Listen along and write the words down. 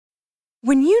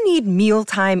When you need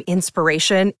mealtime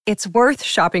inspiration, it's worth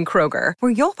shopping Kroger,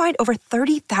 where you'll find over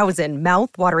 30,000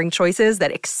 mouth-watering choices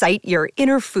that excite your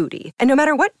inner foodie. And no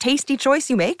matter what tasty choice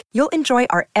you make, you'll enjoy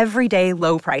our everyday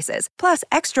low prices, plus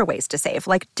extra ways to save,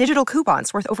 like digital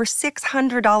coupons worth over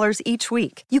 $600 each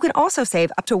week. You can also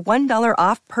save up to $1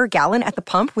 off per gallon at the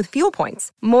pump with fuel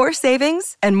points. More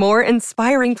savings and more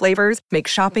inspiring flavors make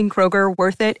shopping Kroger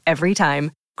worth it every time.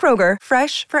 Kroger,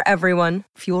 fresh for everyone.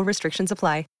 Fuel restrictions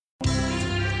apply.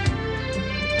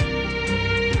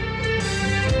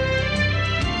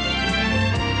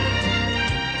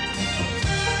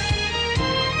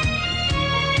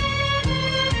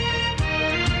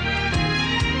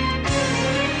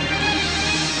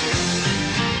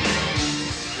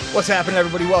 What's happening,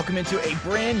 everybody? Welcome into a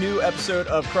brand new episode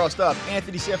of Crossed Up.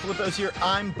 Anthony Sanfilippo's here.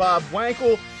 I'm Bob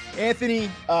Wankel. Anthony,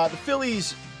 the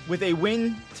Phillies with a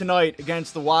win tonight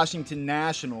against the Washington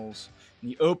Nationals in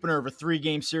the opener of a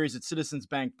 3-game series at Citizens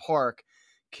Bank Park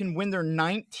can win their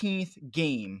 19th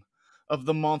game of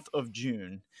the month of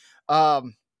June.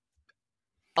 I'll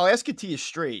ask it to you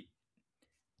straight.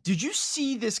 Did you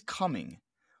see this coming?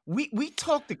 We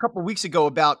talked a couple of weeks ago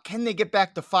about can they get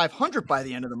back to 500 by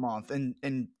the end of the month, and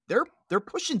they're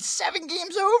pushing 7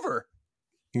 games over.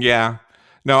 Yeah,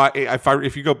 no.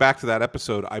 If you go back to that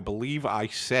episode, I believe I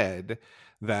said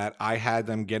that I had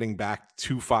them getting back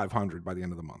to 500 by the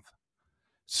end of the month.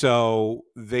 So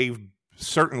they've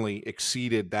certainly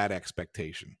exceeded that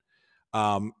expectation,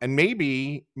 and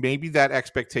maybe that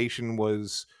expectation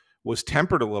was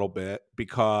tempered a little bit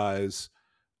because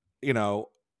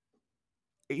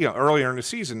earlier in the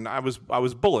season, I was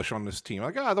bullish on this team.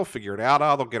 Like, they'll figure it out.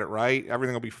 They'll get it right.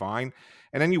 Everything will be fine.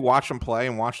 And then you watch them play,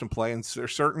 and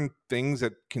there's certain things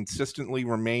that consistently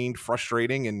remained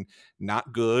frustrating and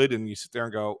not good. And you sit there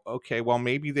and go, okay, well,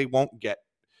 maybe they won't get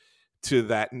to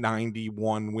that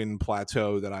 91 win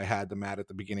plateau that I had them at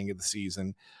the beginning of the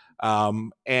season.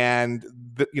 And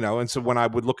so when I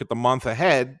would look at the month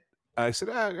ahead, I said,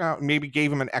 maybe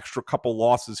gave him an extra couple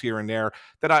losses here and there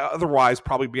that I otherwise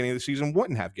probably beginning of the season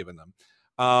wouldn't have given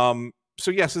them. So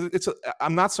yes,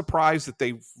 I'm not surprised that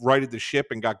they righted the ship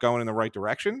and got going in the right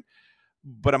direction.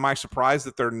 But am I surprised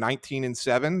that they're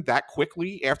 19-7 that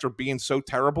quickly after being so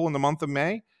terrible in the month of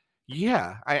May?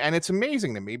 Yeah, and it's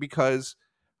amazing to me because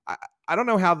I don't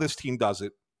know how this team does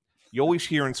it. You always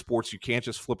hear in sports you can't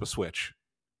just flip a switch,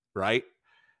 right?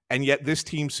 And yet this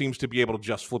team seems to be able to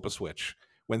just flip a switch.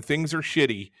 When things are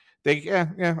shitty, they all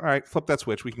right, flip that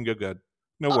switch. We can go good.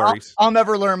 No worries. I'll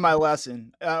never learn my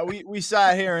lesson. We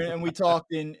sat here and we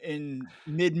talked in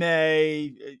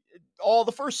mid-May, all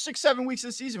the first 6-7 weeks of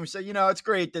the season. We said, it's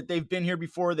great that they've been here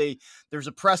before. There's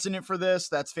a precedent for this.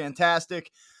 That's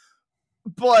fantastic.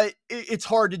 But it's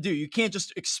hard to do. You can't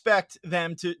just expect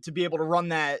them to be able to run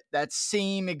that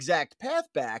same exact path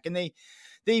back. And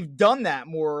they've done that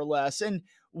more or less. And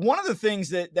one of the things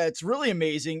that's really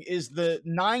amazing is the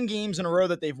 9 games in a row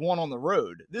that they've won on the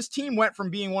road. This team went from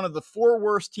being one of the 4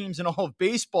 worst teams in all of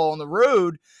baseball on the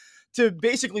road to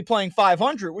basically playing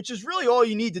 500, which is really all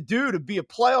you need to do to be a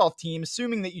playoff team,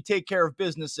 assuming that you take care of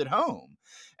business at home.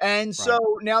 And so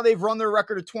now they've run their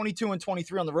record of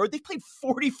 22-23 on the road. They've played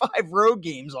 45 road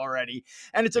games already.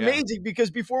 And it's amazing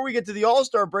because before we get to the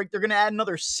All-Star break, they're going to add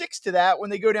another 6 to that when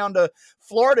they go down to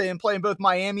Florida and play in both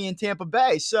Miami and Tampa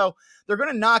Bay. So they're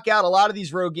going to knock out a lot of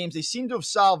these road games. They seem to have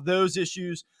solved those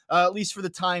issues, at least for the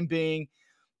time being.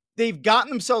 They've gotten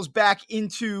themselves back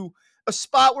into a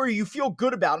spot where you feel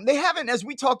good about them. They haven't, as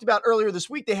we talked about earlier this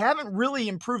week, they haven't really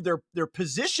improved their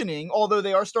positioning, although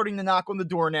they are starting to knock on the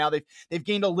door now. They've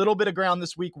gained a little bit of ground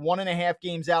this week, 1.5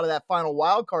 games out of that final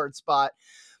wild card spot.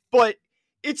 But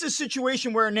it's a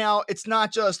situation where now it's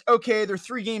not just, okay, they're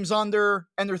 3 games under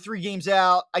and they're 3 games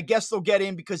out. I guess they'll get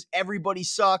in because everybody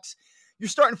sucks. You're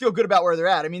starting to feel good about where they're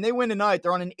at. I mean, they win tonight.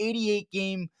 They're on an 88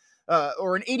 game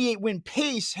or an 88 win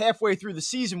pace halfway through the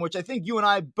season, which I think you and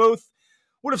I both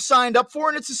would have signed up for.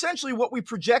 And it's essentially what we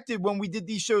projected when we did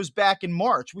these shows back in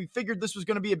March. We figured this was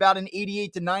going to be about an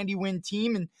 88 to 90 win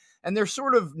team. And they're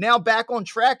sort of now back on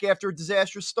track after a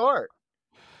disastrous start.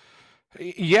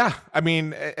 Yeah. I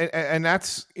mean, and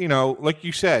that's, like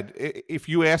you said, if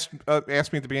you asked me at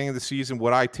the beginning of the season,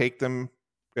 would I take them,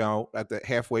 at the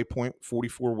halfway point,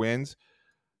 44 wins?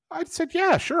 I said,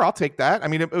 yeah, sure, I'll take that. I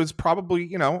mean, it was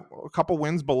probably, a couple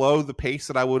wins below the pace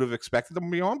that I would have expected them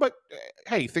to be on. But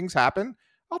hey, things happen.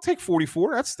 I'll take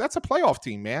 44. That's a playoff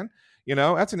team, man.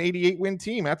 That's an 88 win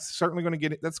team. That's certainly going to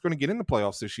get in the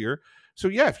playoffs this year. So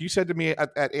yeah, if you said to me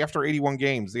at after 81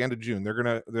 games, the end of June, they're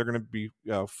gonna be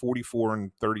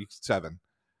 44-37.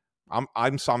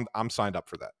 I'm signed up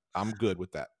for that. I'm good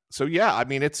with that. So yeah, I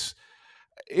mean, it's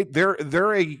they're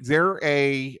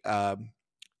a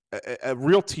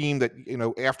real team that, you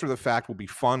know, after the fact will be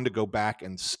fun to go back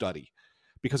and study,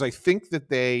 because I think that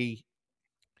they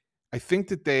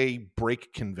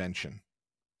break convention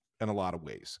in a lot of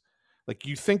ways. Like,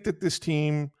 you think that this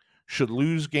team should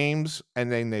lose games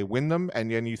and then they win them,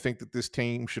 and then you think that this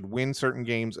team should win certain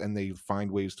games and they find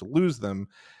ways to lose them,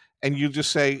 and you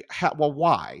just say, well,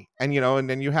 why? And, you know, and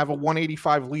then you have a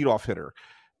 185 leadoff hitter.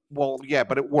 Well, yeah,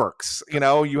 but it works. You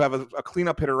know, you have a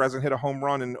cleanup hitter who hasn't hit a home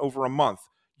run in over a month.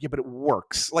 Yeah, but it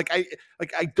works.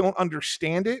 I don't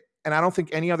understand it, and I don't think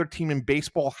any other team in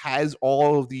baseball has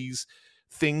all of these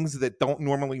things that don't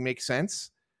normally make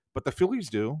sense, but the Phillies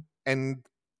do, and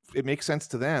it makes sense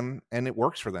to them, and it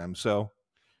works for them. So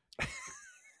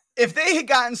if they had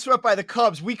gotten swept by the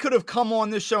Cubs, we could have come on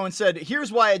this show and said,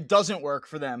 here's why it doesn't work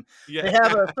for them. Yeah. They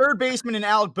have a third baseman in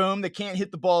Alec Bohm that can't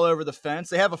hit the ball over the fence.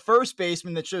 They have a first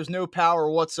baseman that shows no power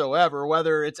whatsoever,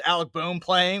 whether it's Alec Bohm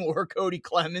playing or Cody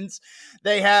Clemens.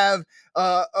 They have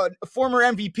a former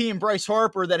MVP in Bryce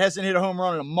Harper that hasn't hit a home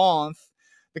run in a month.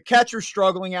 The catcher's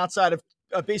struggling outside of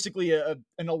basically an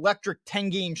electric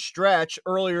 10-game stretch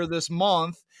earlier this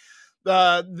month.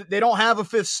 They don't have a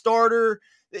fifth starter.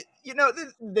 You know,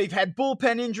 they've had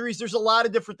bullpen injuries. There's a lot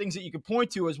of different things that you could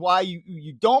point to as why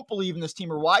you don't believe in this team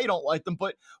or why you don't like them.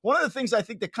 But one of the things I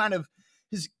think that kind of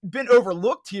has been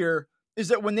overlooked here is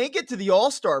that when they get to the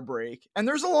All-Star break, and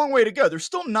there's a long way to go, there's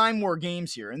still 9 more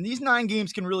games here. And these 9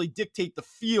 games can really dictate the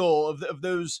feel of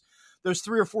those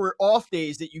 3 or 4 off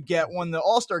days that you get when the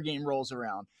All-Star game rolls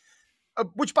around.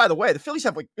 Which, by the way, the Phillies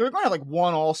have they're going to have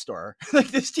one All-Star. Like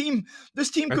this team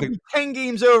could be 10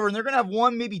 games over, and they're going to have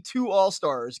 1, maybe 2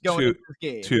 All-Stars going into this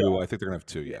game. 2, yeah. I think they're going to have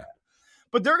 2, yeah.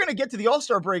 But they're going to get to the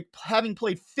All-Star break having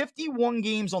played 51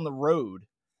 games on the road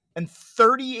and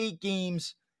 38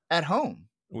 games at home.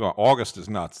 Well, August is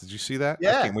nuts. Did you see that?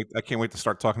 Yeah. I can't wait to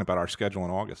start talking about our schedule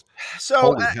in August.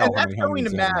 So, and that's going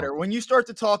to matter when you start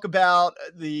to talk about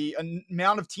the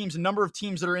amount of teams, the number of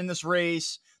teams that are in this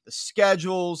race, the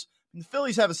schedules. And the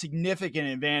Phillies have a significant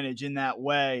advantage in that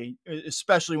way,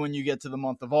 especially when you get to the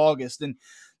month of August. And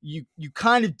you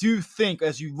kind of do think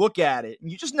as you look at it,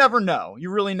 and you just never know. You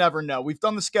really never know. We've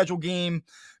done the schedule game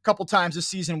a couple times this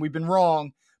season. We've been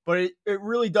wrong, but it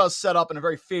really does set up in a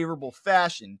very favorable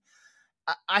fashion.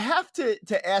 I have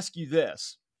to ask you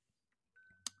this.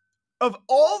 Of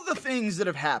all the things that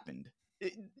have happened,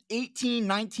 18,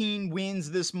 19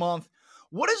 wins this month,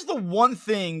 what is the one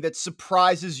thing that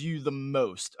surprises you the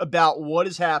most about what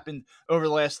has happened over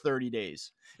the last 30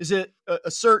 days? Is it a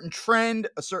certain trend,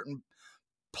 a certain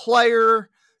player?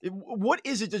 What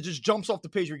is it that just jumps off the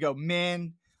page where you go,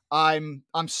 man, I'm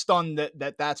stunned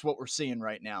that's what we're seeing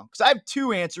right now? Because I have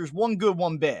 2 answers, one good,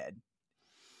 one bad.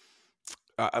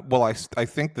 Well, I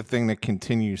think the thing that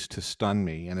continues to stun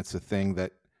me, and it's a thing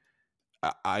that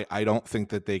I don't think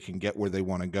that they can get where they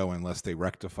want to go unless they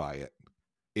rectify it,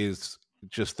 is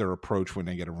just their approach when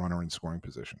they get a runner in scoring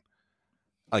position.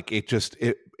 Like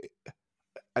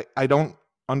I don't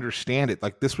understand it.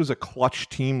 Like, this was a clutch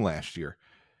team last year.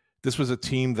 This was a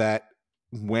team that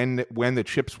when the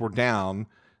chips were down,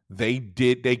 they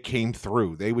came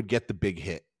through. They would get the big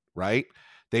hit, right?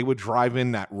 They would drive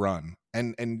in that run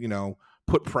and you know,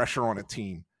 put pressure on a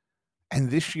team. And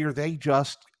this year they're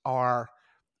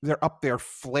up there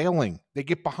flailing. They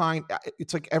get behind.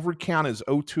 It's like every count is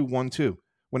 0-2, 1-2.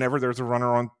 Whenever there's a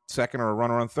runner on second or a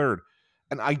runner on third.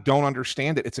 And I don't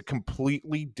understand it. It's a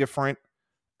completely different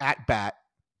at-bat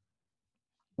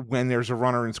when there's a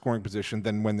runner in scoring position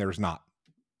than when there's not.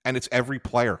 And it's every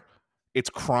player. It's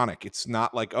chronic. It's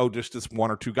not like, just this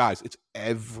 1 or 2 guys. It's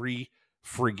every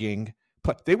frigging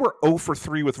play. They were 0 for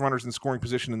 3 with runners in scoring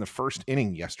position in the first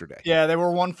inning yesterday. Yeah, they were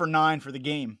 1 for 9 for the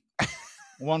game.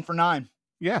 1 for 9.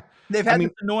 Yeah. They've had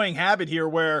this annoying habit here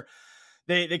where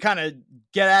they kind of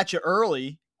get at you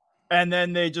early, and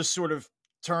then they just sort of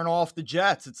turn off the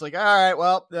jets. It's like, all right,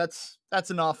 well, that's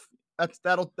enough.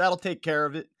 That'll take care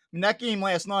of it. I mean, that game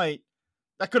last night,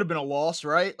 that could have been a loss,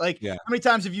 right? Like, yeah. How many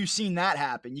times have you seen that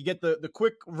happen? You get the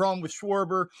quick run with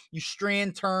Schwarber, you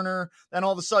strand Turner, then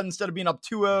all of a sudden, instead of being up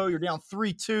 2-0, you're down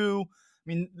 3-2. I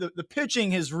mean, the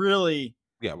pitching has really,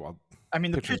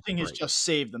 the pitching has just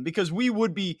saved them, because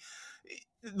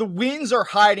the wins are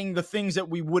hiding the things that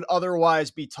we would otherwise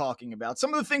be talking about.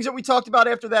 Some of the things that we talked about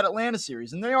after that Atlanta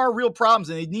series, and they are real problems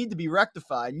and they need to be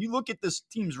rectified. And you look at this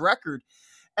team's record,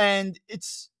 and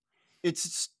it's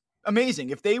amazing.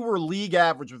 If they were league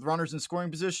average with runners in scoring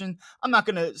position, I'm not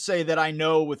going to say that I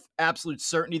know with absolute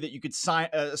certainty that you could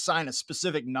assign a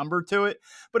specific number to it.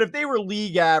 But if they were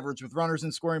league average with runners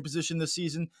in scoring position this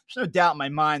season, there's no doubt in my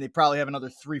mind they probably have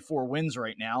another 3-4 wins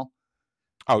right now.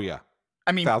 Oh, yeah.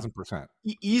 I mean, 1,000%.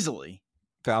 Easily.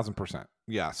 1,000%.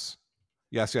 Yes.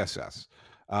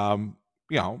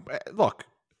 Look,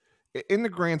 in the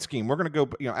grand scheme, we're going to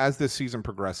go, as this season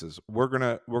progresses, we're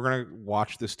going to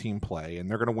watch this team play, and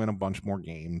they're going to win a bunch more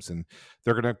games, and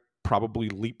they're going to probably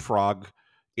leapfrog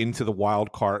into a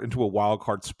wild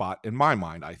card spot. In my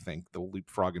mind, I think they'll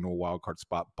leapfrog into a wild card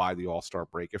spot by the All-Star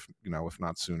break, if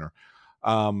not sooner.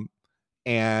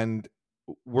 And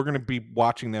we're going to be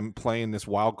watching them play in this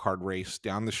wild card race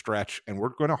down the stretch, and we're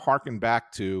going to harken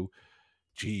back to,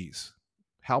 geez,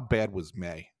 how bad was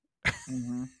May?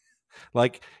 Mm-hmm.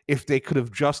 Like, if they could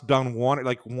have just done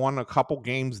won a couple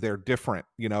games there different,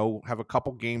 have a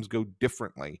couple games go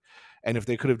differently. And if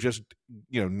they could have just,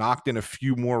 knocked in a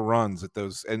few more runs at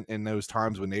those, in those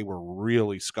times when they were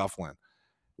really scuffling,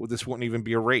 well, this wouldn't even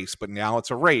be a race. But now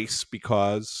it's a race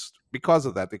because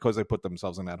of that, because they put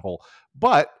themselves in that hole.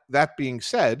 But that being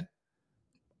said,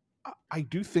 I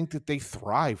do think that they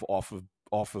thrive off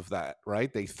of that,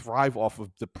 right? They thrive off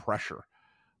of the pressure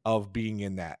of being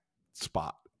in that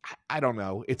spot. I don't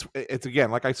know. It's again,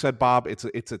 like I said, Bob, it's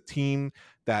a team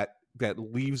that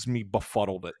leaves me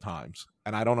befuddled at times,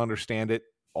 and I don't understand it.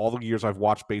 All the years I've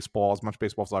watched baseball, as much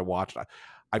baseball as I watched,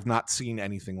 I've not seen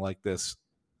anything like this,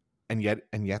 and yet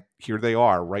here they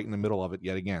are, right in the middle of it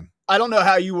yet again. I don't know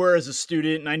how you were as a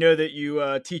student, and I know that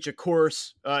you teach a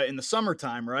course in the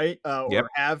summertime, right? Or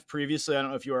have previously. I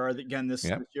don't know if you are again this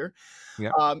year.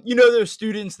 Yeah. There's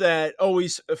students that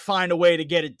always find a way to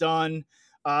get it done.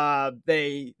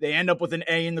 They end up with an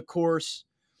A in the course,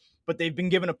 but they've been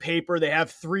given a paper. They have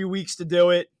 3 weeks to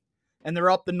do it, and they're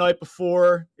up the night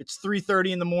before. It's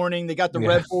 3:30 in the morning. They got the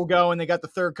Red Bull going. They got the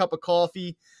third cup of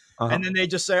coffee. And then they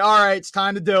just say, all right, it's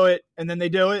time to do it. And then they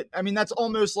do it. I mean, that's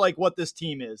almost like what this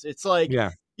team is. It's like,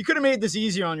 you could have made this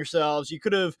easier on yourselves. You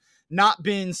could have not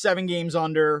been 7 games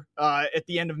under at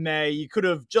the end of May. You could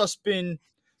have just been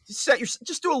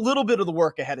just do a little bit of the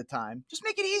work ahead of time. Just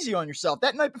make it easy on yourself.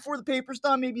 That night before the paper's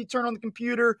done, maybe you turn on the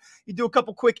computer, you do a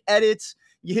couple quick edits,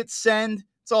 you hit send.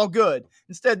 It's all good.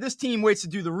 Instead, this team waits to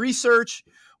do the research,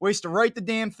 waits to write the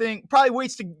damn thing, probably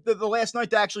waits to the last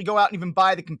night to actually go out and even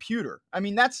buy the computer. I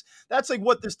mean, that's like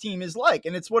what this team is like,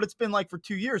 and it's what it's been like for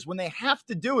 2 years. When they have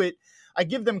to do it, I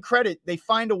give them credit. They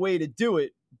find a way to do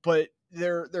it, but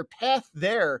their path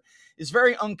there is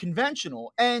very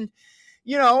unconventional. And,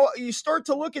 you start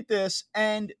to look at this,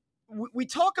 and we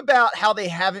talk about how they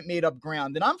haven't made up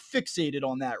ground, and I'm fixated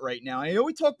on that right now. I know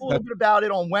we talked a little bit about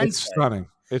it on Wednesday.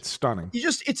 It's stunning.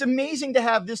 It's amazing to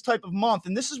have this type of month.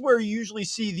 And this is where you usually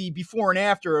see the before and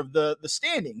after of the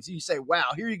standings. You say, wow,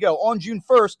 here you go. On June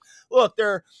 1st, look,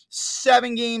 they're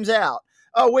 7 games out.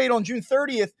 Oh, wait, on June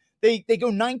 30th, they go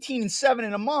 19-7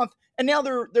 in a month. And now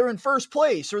they're in first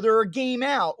place, or they're a game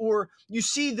out, or you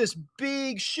see this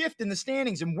big shift in the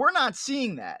standings. And we're not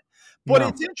seeing that. But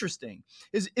It's interesting.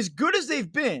 As good as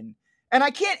they've been, and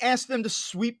I can't ask them to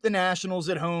sweep the Nationals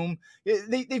at home.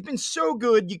 They've been so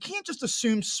good. You can't just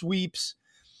assume sweeps.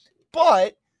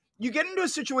 But you get into a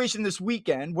situation this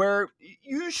weekend where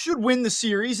you should win the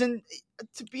series. And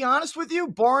to be honest with you,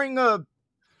 barring an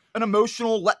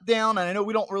emotional letdown, and I know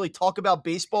we don't really talk about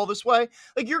baseball this way,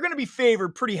 like, you're going to be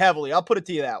favored pretty heavily. I'll put it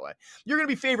to you that way. You're going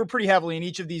to be favored pretty heavily in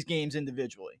each of these games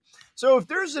individually. So if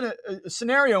there's a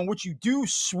scenario in which you do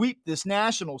sweep this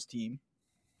Nationals team,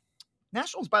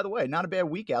 Nationals, by the way, not a bad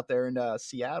week out there in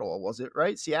Seattle, was it,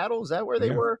 right? Seattle, is that where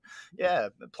they were? Yeah,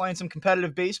 playing some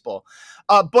competitive baseball.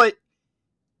 But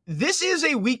this is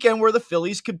a weekend where the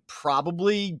Phillies could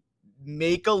probably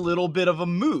make a little bit of a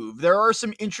move. There are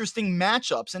some interesting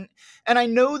matchups. And I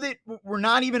know that we're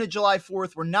not even at July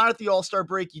 4th. We're not at the All-Star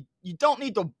break. You don't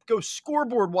need to go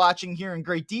scoreboard watching here in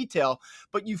great detail,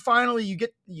 but you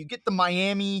get the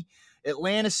Miami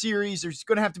Atlanta series. There's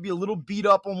going to have to be a little beat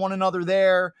up on one another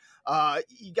there.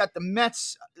 You got the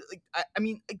Mets.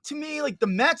 To me, like, the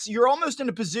Mets, you're almost in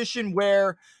a position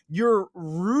where you're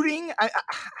rooting.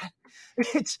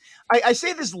 I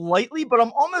say this lightly, but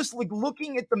I'm almost like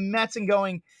looking at the Mets and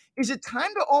going, is it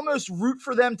time to almost root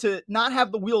for them to not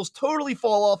have the wheels totally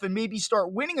fall off and maybe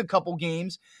start winning a couple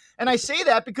games? And I say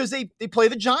that because they play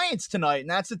the Giants tonight, and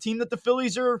that's the team that the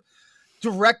Phillies are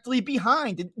directly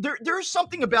behind. And there's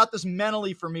something about this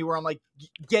mentally for me where I'm like,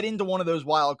 get into one of those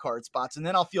wild card spots, and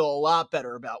then I'll feel a lot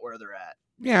better about where they're at.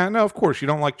 Yeah, no, of course you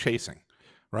don't like chasing,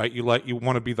 right? You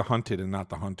want to be the hunted and not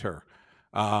the hunter,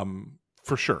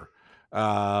 for sure.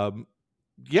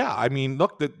 Yeah, I mean,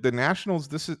 look, the Nationals,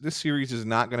 this series is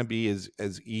not going to be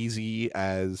as easy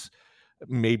as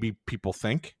maybe people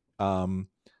think.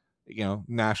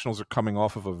 Nationals are coming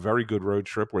off of a very good road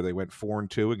trip where they went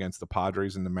 4-2 against the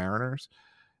Padres and the Mariners.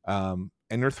 And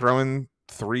they're throwing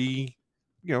 3,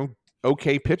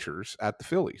 okay pitchers at the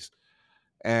Phillies.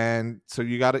 And so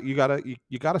you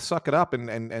gotta suck it up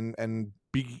and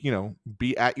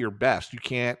be at your best. You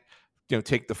can't,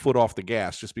 take the foot off the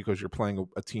gas just because you're playing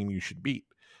a team you should beat.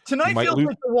 You Tonight might feels lose.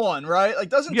 like the one, right? Like,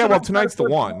 doesn't Yeah, well, tonight tonight's the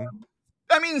feel like one.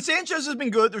 I mean, Sanchez has been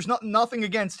good. There's nothing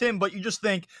against him, but you just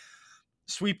think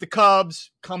sweep the Cubs,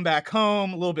 come back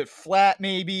home, a little bit flat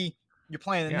maybe. You're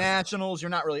playing the Nationals. You're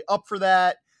not really up for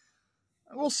that.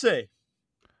 We'll see.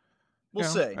 We'll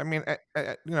see. I mean,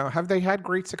 have they had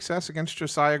great success against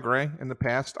Josiah Gray in the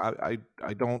past? I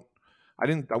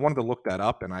wanted to look that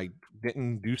up and I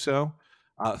didn't do so.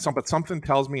 But something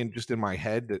tells me, and just in my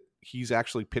head, that he's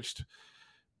actually pitched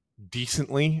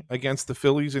decently against the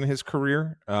Phillies in his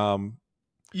career. I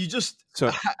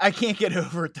can't get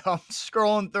over it. I'm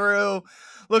scrolling through,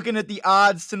 looking at the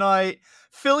odds tonight.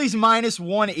 Phillies minus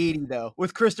 180 though,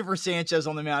 with Christopher Sanchez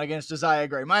on the mound against Josiah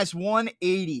Gray. Minus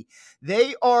 180.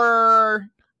 They are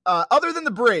other than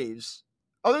the Braves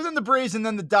and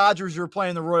then the Dodgers who are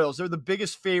playing the Royals, they're the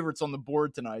biggest favorites on the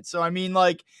board tonight. So I mean,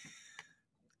 like,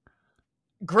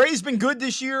 Gray's been good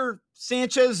this year.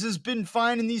 Sanchez has been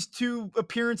fine in these two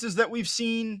appearances that we've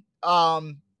seen.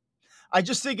 I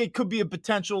just think it could be a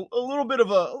little bit of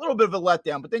a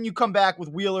letdown. But then you come back with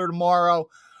Wheeler tomorrow,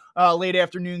 late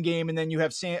afternoon game, and then you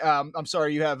have Suarez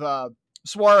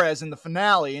in the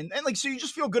finale, and like, so you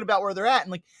just feel good about where they're at. And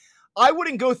like, I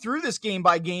wouldn't go through this game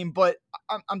by game, but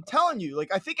I'm telling you,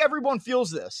 like, I think everyone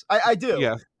feels this. I do.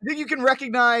 Yeah. I think you can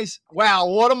recognize, wow,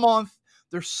 what a month.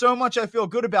 There's so much I feel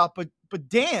good about, but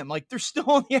damn, like, they're still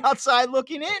on the outside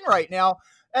looking in right now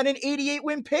at an 88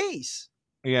 win pace.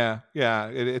 Yeah.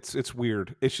 It's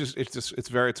weird.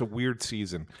 It's a weird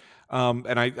season.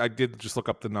 And I did just look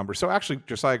up the numbers. So actually,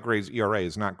 Josiah Gray's ERA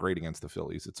is not great against the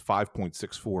Phillies. It's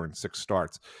 5.64 in 6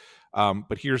 starts.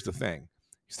 But here's the thing: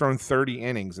 he's thrown 30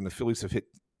 innings, and the Phillies have hit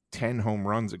 10 home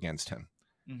runs against him.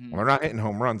 Mm-hmm. Well, they're not hitting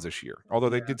home runs this year, although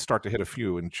they did start to hit a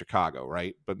few in Chicago,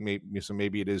 right? But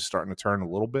maybe it is starting to turn a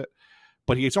little bit.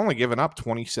 But he's only given up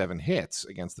 27 hits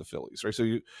against the Phillies,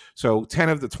 right? So 10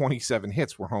 of the 27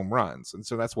 hits were home runs, and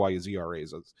so that's why his ERA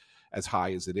is as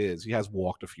high as it is. He has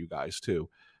walked a few guys too.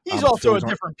 He's also a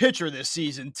different pitcher this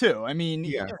season too. I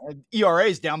mean, ERA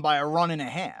is down by a run and a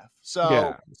half.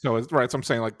 So so it's right. So I'm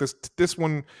saying, like, this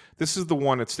is the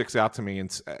one that sticks out to me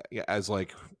and as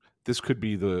like, this could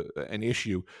be an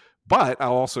issue. But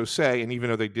I'll also say, and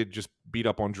even though they did just beat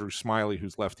up on Drew Smyly,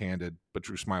 who's left-handed, but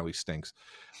Drew Smyly stinks.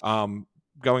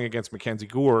 Going against Mackenzie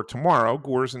Gore tomorrow,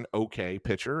 Gore's an okay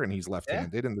pitcher, and he's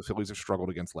left-handed, and the Phillies have struggled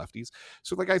against lefties.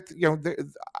 So, like,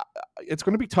 it's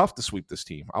going to be tough to sweep this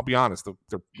team. I'll be honest.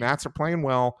 The Nats are playing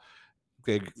well.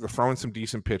 They're throwing some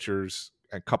decent pitchers.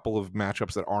 A couple of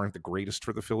matchups that aren't the greatest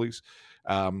for the Phillies.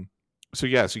 So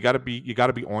yes, you got to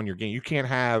be on your game. You can't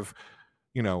have,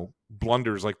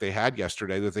 blunders like they had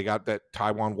yesterday that they got that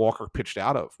Taijuan Walker pitched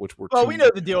out of, which were. Well, we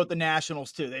know the deal with the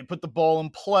Nationals too. They put the ball in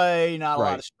play, not a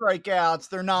lot of strikeouts.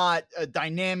 They're not a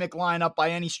dynamic lineup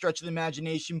by any stretch of the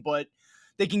imagination, but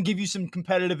they can give you some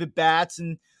competitive at bats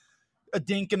and a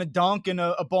dink and a dunk and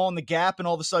a ball in the gap, and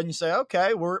all of a sudden you say,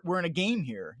 okay, we're in a game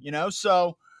here,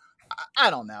 So I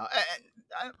don't know.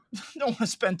 I don't want to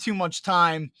spend too much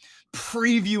time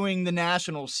previewing the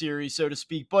Nationals series, so to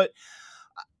speak, but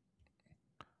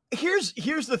here's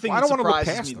the thing that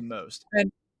surprises me the most. And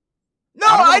no,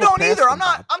 I don't either. I'm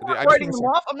not writing them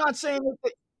off. I'm not saying,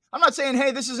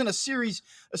 hey, this isn't a series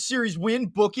win,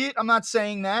 book it. I'm not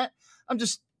saying that. I'm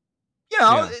just,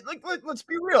 like, let's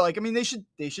be real. Like, I mean, they should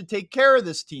take care of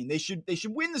this team. They should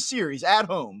win the series at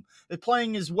home. They're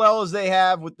playing as well as they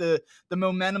have with the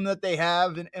momentum that they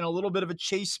have and a little bit of a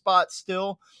chase spot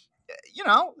still.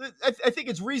 I think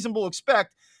it's reasonable to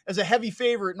expect, as a heavy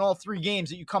favorite in all 3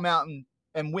 games, that you come out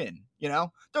and win. They're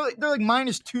like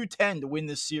minus 210 to win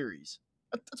this series.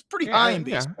 That's pretty high in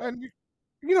baseball.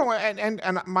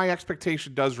 And my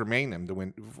expectation does remain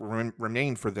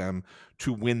for them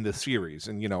to win the series.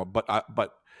 And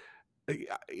but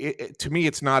to me,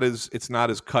 it's not as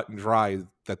cut and dry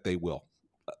that they will.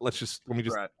 There's just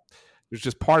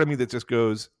part of me that just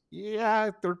goes,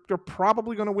 yeah, they're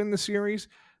probably going to win the series,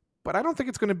 but I don't think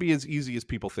it's going to be as easy as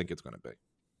people think it's going to be.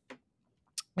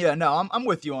 Yeah, no, I'm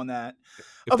with you on that.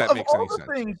 If that makes any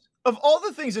sense. Of all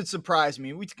the things that surprised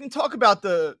me, we can talk about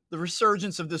the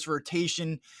resurgence of this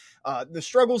rotation, the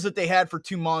struggles that they had for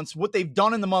 2 months, what they've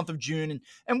done in the month of June,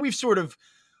 and we've sort of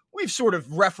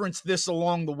referenced this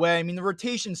along the way. I mean, the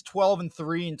rotation's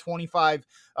 12-3 and 25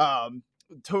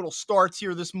 total starts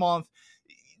here this month.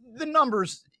 The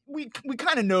numbers, we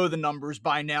kind of know the numbers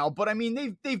by now, but I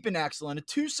mean they've been excellent. A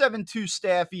 2.72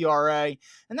 staff ERA,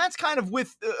 and that's kind of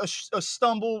with a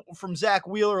stumble from Zach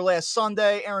Wheeler last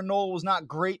Sunday. Aaron Nola was not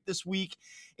great this week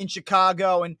in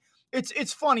Chicago, and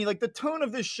it's funny, like the tone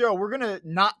of this show, we're gonna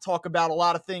not talk about a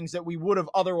lot of things that we would have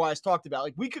otherwise talked about.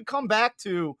 Like we could come back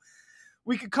to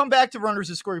runners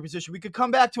in scoring position. We could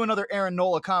come back to another Aaron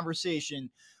Nola conversation.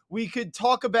 We could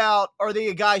talk about, are they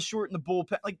a guy short in the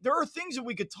bullpen? Like there are things that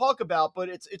we could talk about, but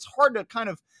it's hard to kind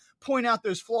of point out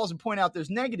those flaws and point out those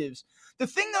negatives. The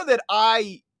thing though that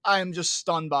I am just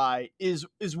stunned by is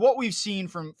what we've seen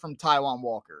from Taijuan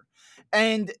Walker.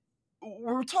 And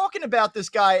we're talking about this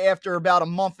guy after about a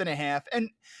month and a half. And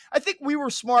I think we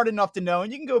were smart enough to know,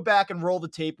 and you can go back and roll the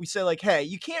tape. We say like, hey,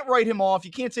 you can't write him off.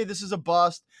 You can't say this is a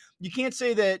bust. You can't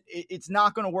say that it's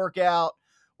not going to work out,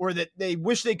 or that they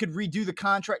wish they could redo the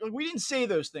contract. Like we didn't say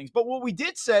those things, but what we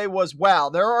did say was, wow,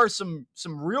 there are some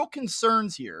real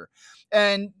concerns here.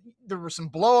 And there were some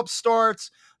blow up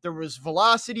starts. There was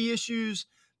velocity issues.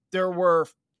 There were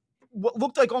what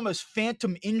looked like almost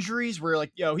phantom injuries where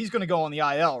like, he's going to go on the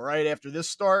IL right after this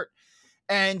start,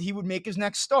 and he would make his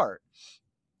next start.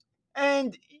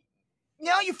 And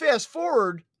now you fast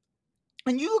forward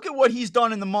and you look at what he's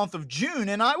done in the month of June.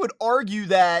 And I would argue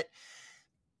that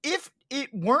if it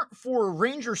weren't for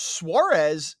Ranger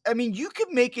Suarez, I mean, you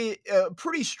could make a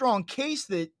pretty strong case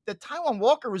that Taijuan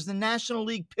Walker was the National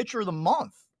League Pitcher of the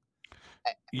Month.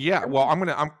 Yeah, well,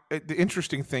 the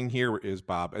interesting thing here is,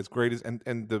 Bob, as great as and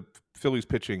the Phillies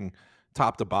pitching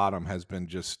top to bottom has been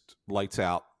just lights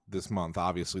out this month.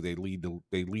 Obviously, they lead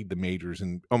the majors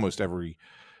in almost every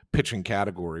pitching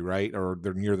category, right? Or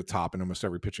they're near the top in almost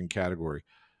every pitching category.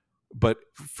 But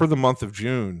for the month of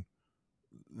June,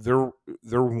 their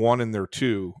 1 and their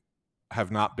 2 have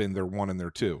not been their 1 and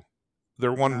their 2.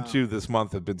 Their 1 and 2 this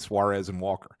month have been Suarez and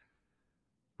Walker.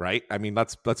 Right. I mean,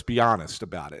 let's be honest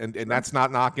about it. And that's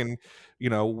not knocking,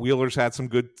 Wheeler's had some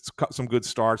good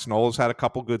starts. Nola's had a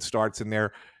couple good starts in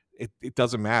there. It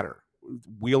doesn't matter.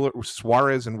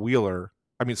 Suarez and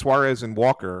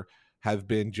Walker have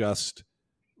been just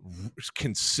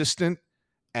consistent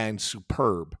and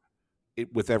superb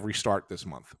with every start this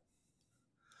month.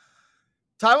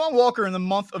 Taijuan Walker in the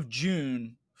month of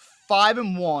June,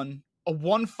 5-1, a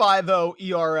 1.50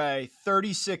 ERA,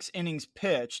 36 innings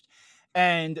pitched.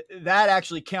 And that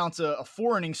actually counts a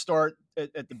 4-inning start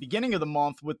at the beginning of the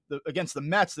month against the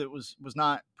Mets that was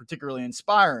not particularly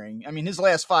inspiring. I mean, his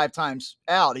last 5 times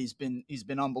out, he's been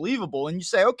unbelievable. And you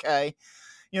say, okay,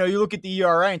 you look at the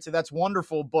ERA and say that's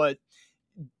wonderful, but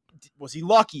was he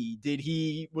lucky? Did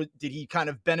he kind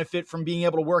of benefit from being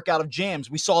able to work out of jams?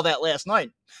 We saw that last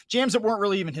night. Jams that weren't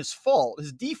really even his fault.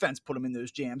 His defense put him in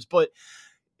those jams, but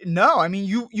no, I mean,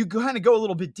 you kind of go a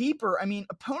little bit deeper. I mean,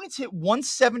 opponents hit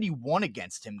 171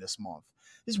 against him this month.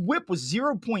 His whip was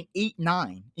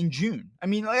 0.89 in June. I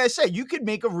mean, like I said, you could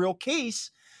make a real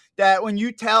case that when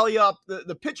you tally up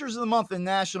the pitchers of the month in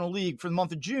the National League for the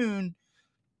month of June,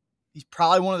 he's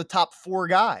probably one of the top 4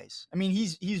 guys. I mean,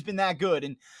 he's been that good.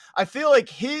 And I feel like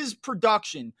his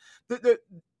production,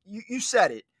 you said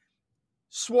it,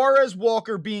 Suarez,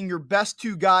 Walker being your best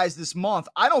 2 guys this month,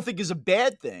 I don't think is a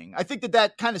bad thing. I think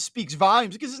that kind of speaks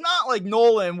volumes because it's not like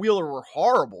Nola and Wheeler were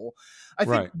horrible. I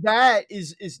think that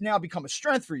is now become a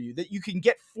strength for you, that you can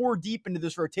get 4 deep into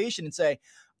this rotation and say,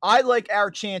 I like our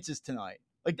chances tonight.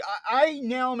 Like I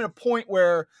now am at a point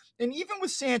where, and even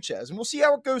with Sanchez, and we'll see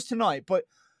how it goes tonight, but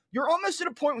you're almost at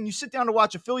a point when you sit down to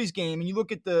watch a Phillies game and you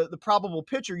look at the probable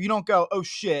pitcher, you don't go, oh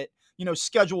shit,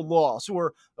 scheduled loss,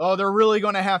 or, oh, they're really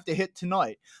going to have to hit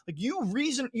tonight. Like you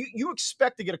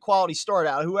expect to get a quality start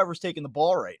out of whoever's taking the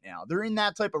ball right now. They're in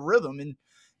that type of rhythm, and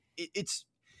it's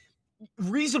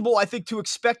reasonable, I think, to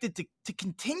expect it to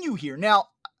continue here. Now,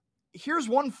 here's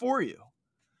one for you.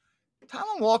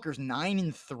 Taijuan Walker's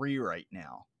 9-3 right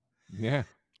now. Yeah.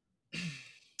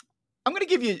 I'm going to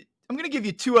give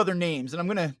you 2 other names, and I'm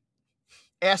going to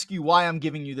ask you why I'm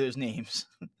giving you those names.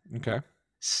 Okay.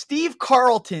 Steve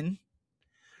Carlton,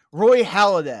 Roy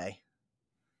Halladay,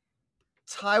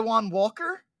 Taijuan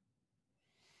Walker.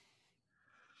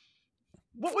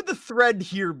 What would the thread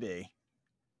here be?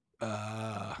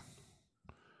 Come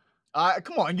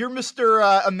on, you're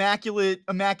Mr. Immaculate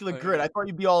Grid. I thought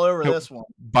you'd be all over this one.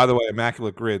 By the way,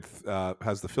 Immaculate Grid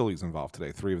has the Phillies involved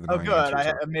today. 3 of the 9. Oh,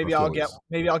 good. Maybe I'll get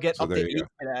so update 8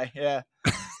 today. Yeah.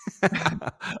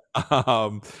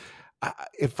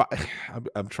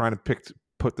 I'm trying to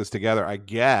put this together, I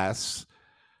guess.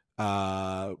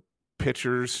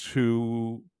 Pitchers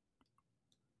who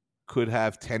could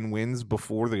have 10 wins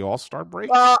before the All-Star break.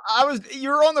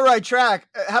 You're on the right track.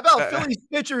 How about Phillies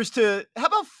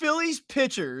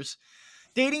pitchers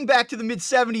dating back to the mid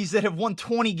 70s that have won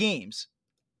 20 games.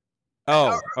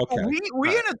 Oh, okay. We're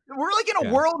like in a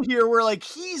Yeah. world here where like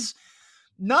he's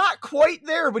not quite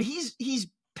there, but he's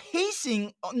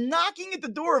pacing, knocking at the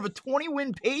door of a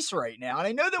 20-win pace right now. And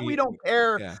I know that we don't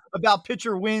care Yeah. about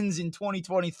pitcher wins in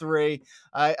 2023.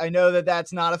 I know that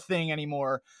that's not a thing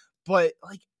anymore, but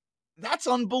like that's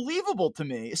unbelievable to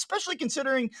me, especially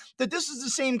considering that this is the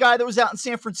same guy that was out in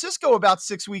San Francisco about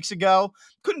 6 weeks ago,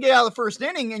 couldn't get out of the first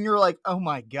inning, and you're like, oh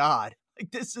my God, like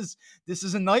this is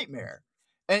a nightmare.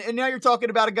 And now you're talking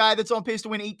about a guy that's on pace to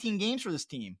win 18 games for this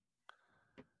team.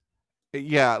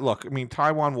 Yeah, look, I mean,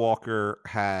 Taijuan Walker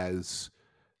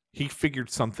he figured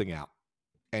something out.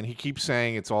 And he keeps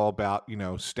saying it's all about,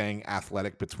 staying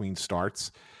athletic between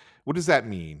starts. What does that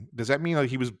mean? Does that mean like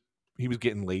he was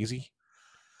getting lazy?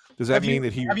 Does that mean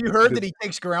that have you heard that he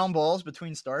takes ground balls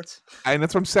between starts? And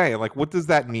that's what I'm saying. Like, what does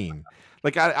that mean?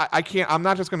 Like, I can't, I'm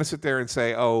not just going to sit there and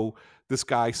say, oh, this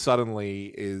guy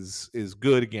suddenly is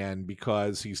good again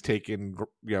because he's taking,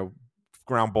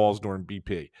 ground balls during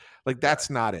BP. Like, that's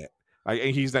not it.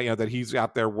 He's not, that he's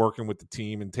out there working with the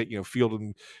team and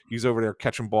fielding. He's over there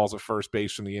catching balls at first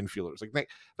base from the infielders.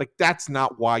 Like that's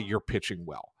not why you're pitching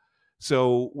well.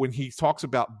 So when he talks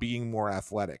about being more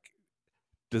athletic,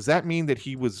 does that mean that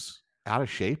he was out of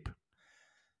shape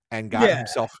and got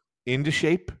himself into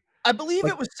shape? I believe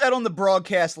it was said on the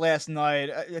broadcast last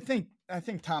night. I think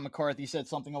Tom McCarthy said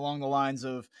something along the lines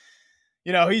of,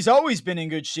 he's always been in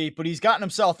good shape, but he's gotten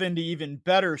himself into even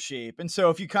better shape. And so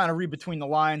if you kind of read between the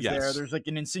lines there's like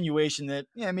an insinuation that,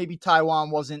 maybe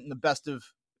Taijuan wasn't in the best of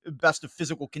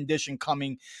physical condition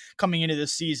coming into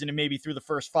this season and maybe through the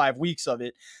first 5 weeks of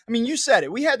it. I mean, you said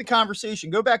it. We had the conversation.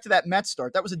 Go back to that Mets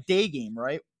start. That was a day game,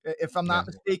 right? If I'm not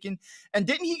mistaken. And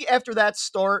didn't he, after that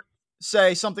start,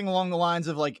 say something along the lines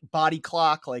of like body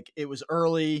clock, like it was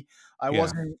early. I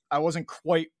wasn't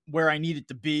quite where I needed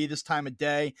to be this time of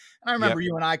day. And I remember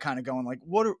you and I kind of going like,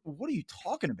 what are you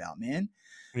talking about, man?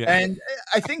 Yeah. And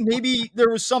I think maybe there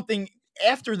was something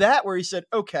after that where he said,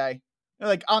 okay,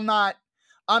 like I'm not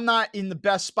in the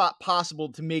best spot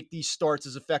possible to make these starts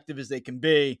as effective as they can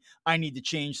be. I need to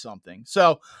change something.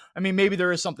 So, I mean, maybe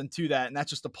there is something to that, and that's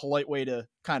just a polite way to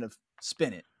kind of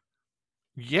spin it.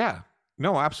 Yeah.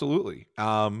 No, absolutely.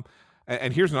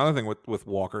 And here's another thing with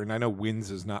Walker, and I know wins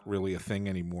is not really a thing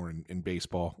anymore in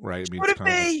baseball, right? I mean,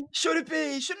 Should it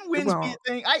be? Shouldn't wins be a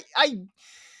thing? I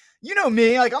you know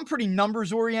me, like I'm pretty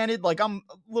numbers oriented. Like I'm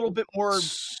a little bit more.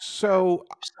 So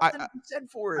I said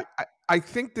for it. I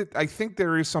think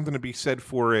there is something to be said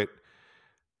for it.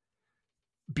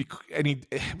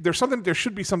 There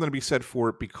should be something to be said for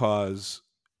it because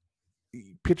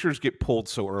pitchers get pulled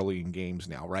so early in games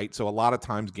now, right? So a lot of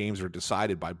times games are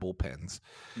decided by bullpens.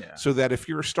 Yeah. So that if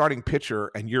you're a starting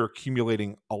pitcher and you're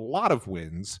accumulating a lot of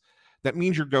wins, that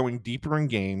means you're going deeper in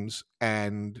games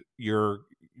and you're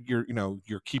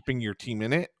keeping your team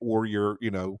in it, or you're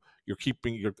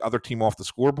keeping your other team off the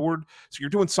scoreboard. So you're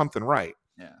doing something right.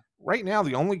 Yeah. Right now,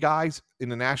 the only guys in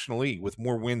the National League with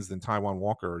more wins than Taijuan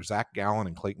Walker are Zach Gallen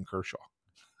and Clayton Kershaw,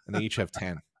 and they each have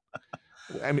 10.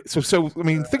 I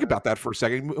mean, think about that for a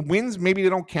second. Wins, maybe they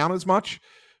don't count as much,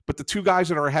 but the two guys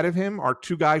that are ahead of him are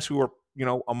two guys who are,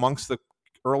 amongst the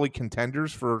early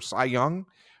contenders for Cy Young,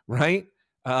 right?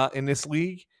 In this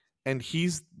league, and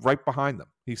he's right behind them.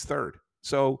 He's third.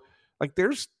 So, like,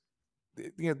 there's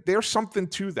something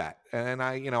to that, and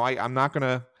I'm not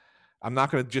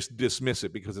gonna just dismiss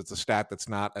it because it's a stat that's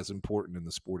not as important in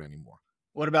the sport anymore.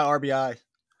 What about RBI?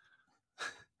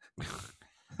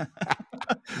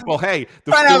 Well, hey,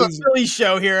 trying to have a Phillies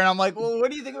show here, and I'm like, well, what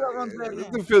do you think about runs batted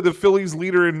in? The Phillies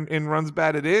leader in runs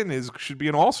batted in should be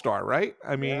an all-star, right?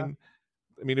 I mean,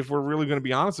 if we're really going to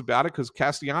be honest about it, because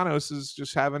Castellanos is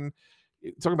just talking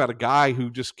about a guy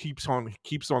who just keeps on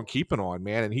keeping on,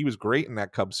 man. And he was great in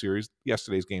that Cubs series,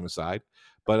 yesterday's game aside,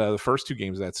 but the first two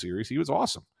games of that series, he was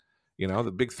awesome.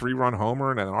 The big 3-run homer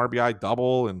and an RBI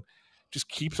double, and just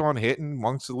keeps on hitting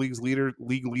amongst the league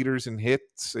leaders in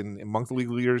hits and amongst the league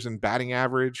leaders in batting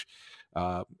average.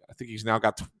 I think he's now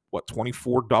got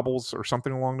 24 doubles or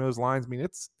something along those lines. I mean,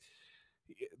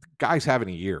 guys having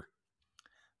a year.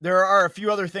 There are a few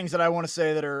other things that I want to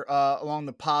say that are on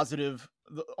the positive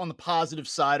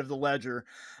side of the ledger,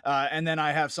 and then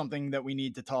I have something that we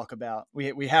need to talk about.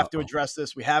 We have to address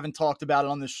this. We haven't talked about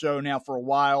it on this show now for a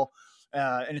while,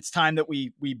 and it's time that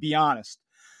we be honest.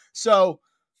 So.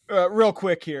 Real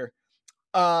quick here,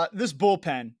 this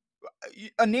bullpen,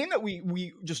 a name that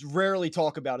we just rarely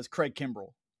talk about is Craig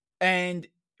Kimbrell, and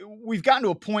we've gotten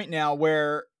to a point now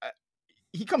where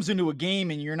he comes into a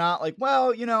game and you're not like,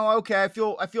 well, okay, I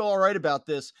feel all right about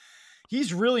this.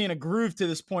 he's really in a groove to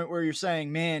this point where you're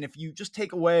saying, man, if you just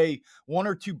take away 1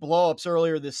 or 2 blowups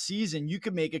earlier this season, you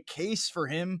could make a case for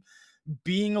him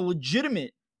being a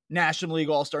legitimate National League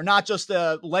All-Star, not just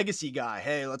a legacy guy.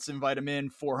 Hey, let's invite him in,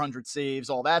 400 saves,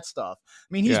 all that stuff. I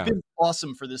mean, he's been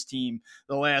awesome for this team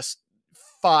the last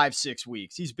 5-6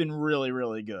 weeks. He's been really,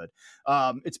 really good.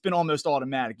 It's been almost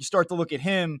automatic. You start to look at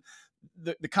him,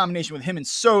 the combination with him and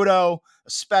Soto,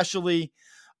 especially.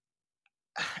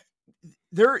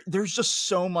 There's just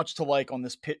so much to like on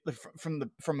this pit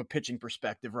from a pitching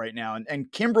perspective right now. And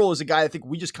Kimbrel is a guy I think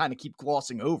we just kind of keep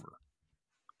glossing over.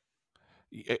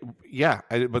 Yeah,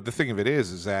 but the thing of it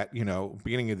is that,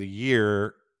 beginning of the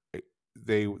year,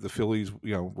 the Phillies,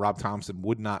 Rob Thomson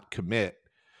would not commit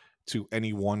to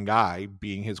any one guy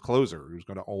being his closer. He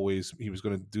was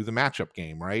going to do the matchup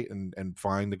game, right? And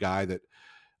find the guy that,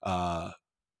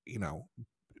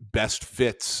 best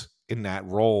fits in that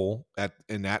role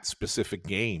in that specific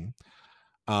game.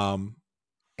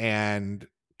 And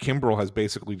Kimbrel has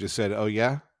basically just said, oh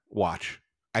yeah, watch.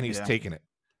 And he's taken it.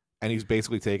 And he's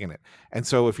basically taken it. And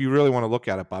so if you really want to look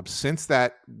at it, Bob, since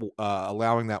that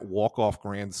allowing that walk-off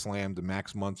grand slam to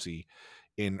Max Muncy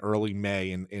in early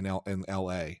May in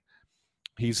LA,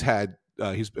 he's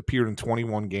appeared in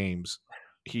 21 games.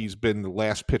 He's been the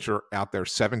last pitcher out there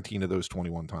 17 of those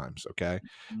 21 times, okay?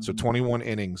 Mm-hmm. So 21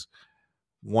 innings,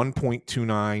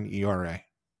 1.29 ERA.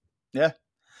 Yeah.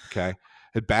 Okay.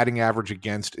 His batting average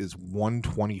against is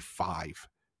 125.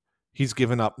 He's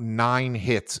given up 9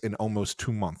 hits in almost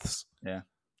 2 months. Yeah.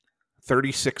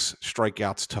 36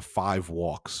 strikeouts to 5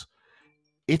 walks.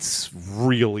 It's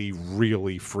really,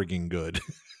 really frigging good.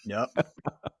 Yep.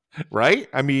 Right?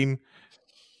 I mean,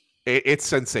 it's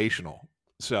sensational.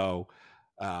 So,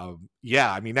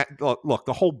 yeah, I mean, look,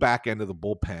 the whole back end of the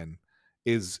bullpen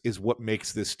is what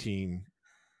makes this team,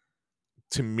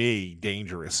 to me,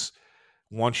 dangerous.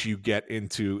 Once you get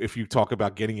into, if you talk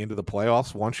about getting into the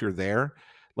playoffs, once you're there,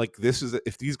 like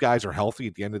if these guys are healthy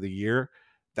at the end of the year,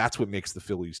 that's what makes the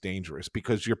Phillies dangerous,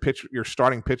 because your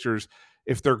starting pitchers,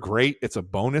 if they're great, it's a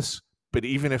bonus. But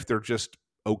even if they're just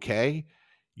okay,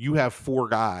 you have 4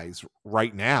 guys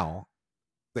right now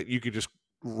that you could just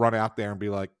run out there and be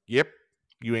like, yep,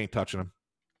 you ain't touching them.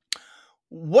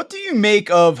 What do you make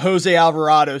of Jose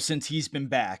Alvarado since he's been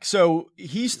back? So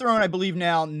he's thrown, I believe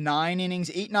now 9 innings.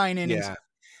 Yeah.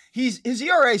 His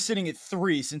ERA is sitting at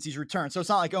 3 since he's returned. So it's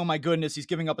not like, oh my goodness, he's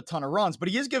giving up a ton of runs, but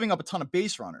he is giving up a ton of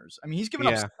base runners. I mean, he's given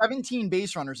up 17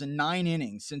 base runners in 9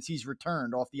 innings since he's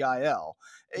returned off the IL.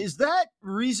 Is that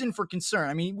reason for concern?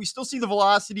 I mean, we still see the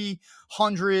velocity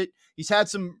 100. He's had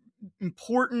some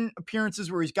important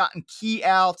appearances where he's gotten key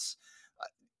outs.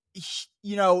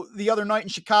 The other night in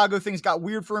Chicago, things got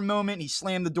weird for a moment. He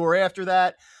slammed the door after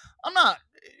that. I'm not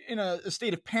in a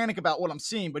state of panic about what I'm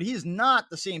seeing, but he is not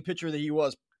the same pitcher that he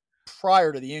was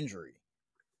prior to the injury.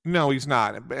 No, he's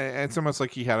not. It's almost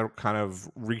like he had to kind of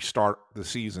restart the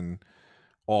season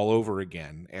all over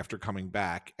again after coming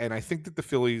back. And I think that the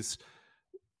Phillies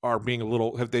are being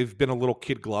they've been a little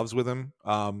kid gloves with him.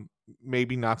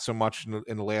 Maybe not so much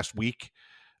in the last week.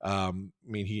 I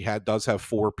mean, he does have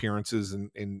 4 appearances,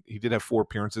 and he did have 4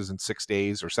 appearances in 6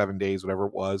 days or 7 days, whatever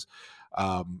it was.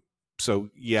 So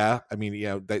yeah, I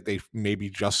mean, they maybe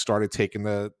just started taking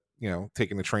the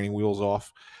training wheels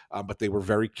off, but they were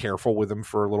very careful with him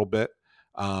for a little bit.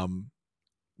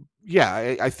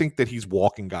 Yeah, I think that he's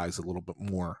walking guys a little bit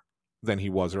more than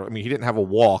he was. I mean, he didn't have a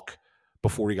walk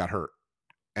before he got hurt,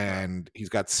 and he's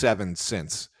got 7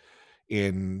 since.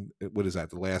 In what is that?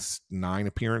 The last 9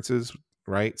 appearances,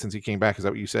 right? Since he came back, is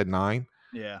that what you said? 9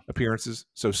 appearances.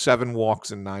 So 7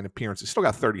 walks and 9 appearances. Still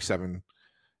got 37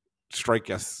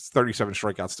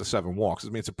 strikeouts to 7 walks. I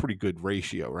mean, it's a pretty good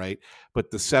ratio, right?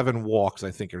 But the 7 walks,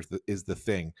 I think, is the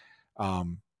thing.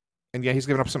 And yeah, he's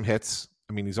given up some hits.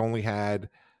 I mean, I don't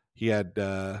think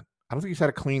he's had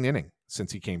a clean inning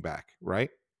since he came back, right?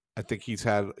 I think he's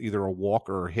had either a walk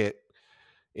or a hit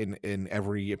in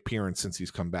every appearance since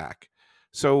he's come back.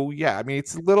 So yeah, I mean,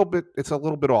 it's a little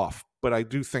bit off, but I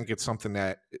do think it's something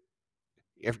that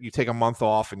if you take a month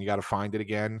off and you got to find it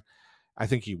again, I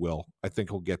think he will. I think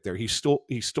he'll get there. He's still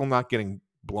not getting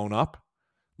blown up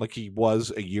like he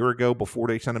was a year ago before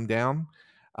they sent him down.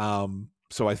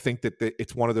 So I think that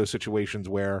it's one of those situations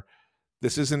where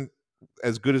this isn't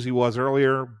as good as he was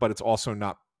earlier, but it's also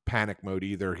not panic mode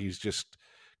either. He's just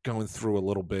going through a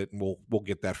little bit, and we'll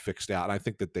get that fixed out. And I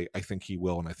think he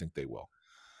will, and I think they will.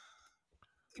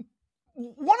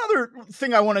 One other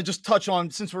thing I want to just touch on,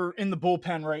 since we're in the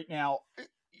bullpen right now,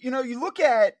 you look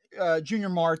at Junior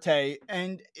Marte,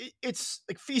 and it's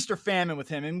like feast or famine with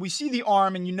him. And we see the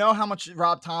arm, and you know how much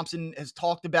Rob Thompson has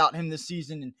talked about him this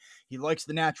season. And he likes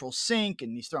the natural sink,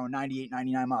 and he's throwing 98,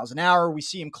 99 miles an hour. We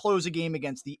see him close a game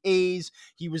against the A's.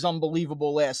 He was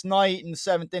unbelievable last night in the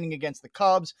 7th inning against the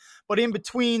Cubs. But in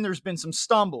between, there's been some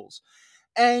stumbles.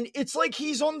 And it's like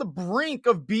he's on the brink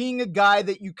of being a guy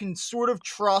that you can sort of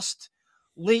trust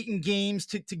late in games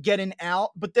to get an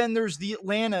out. But then there's the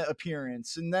Atlanta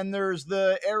appearance, and then there's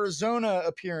the Arizona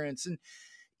appearance, and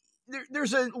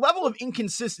there's a level of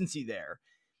inconsistency there.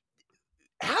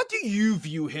 How do you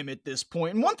view him at this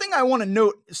point? And one thing I want to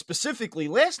note specifically,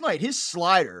 last night, his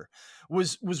slider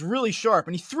was really sharp,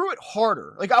 and he threw it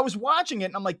harder. Like, I was watching it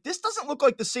and I'm like, this doesn't look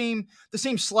like the same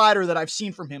slider that I've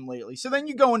seen from him lately. So then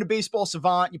you go into Baseball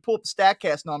Savant, you pull up the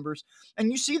StatCast numbers, and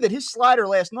you see that his slider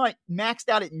last night maxed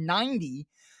out at 90.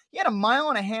 He had a mile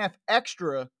and a half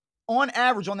extra on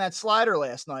average on that slider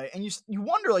last night. And you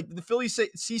wonder, like, did the Phillies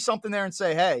see something there and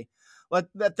say, hey,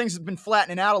 that things have been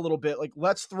flattening out a little bit. Like,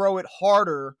 let's throw it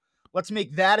harder. Let's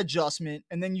make that adjustment.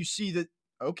 And then you see that,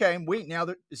 okay, wait, now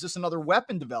is this another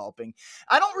weapon developing?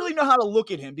 I don't really know how to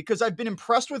look at him because I've been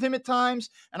impressed with him at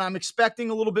times and I'm expecting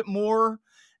a little bit more.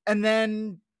 And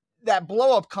then that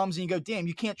blow up comes and you go, damn,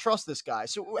 you can't trust this guy.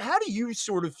 So how do you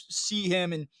sort of see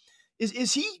him? And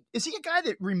is he a guy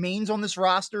that remains on this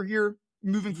roster here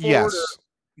moving forward? Yes.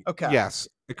 Okay. Yes.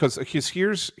 Because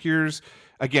here's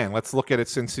again, let's look at it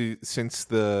since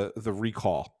the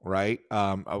recall, right?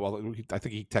 Well, I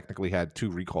think he technically had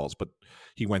 2 recalls, but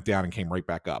he went down and came right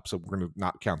back up. So we're going to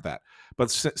not count that.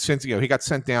 But since he got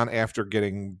sent down after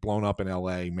getting blown up in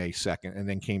LA May 2nd and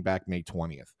then came back May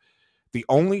 20th. The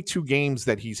only 2 games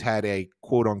that he's had a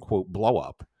quote unquote blow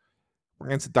up were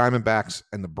against the Diamondbacks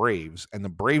and the Braves. And the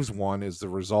Braves one is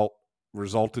the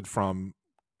resulted from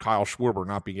Kyle Schwarber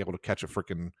not being able to catch a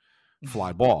freaking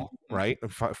fly ball, right?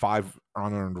 5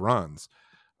 unearned runs.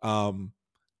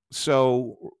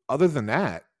 So other than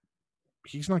that,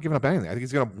 he's not giving up anything. I think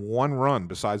he's given up 1 run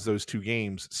besides those 2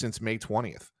 games since May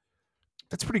 20th.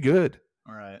 That's pretty good.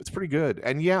 All right. It's pretty good.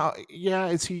 And yeah,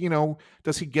 is he,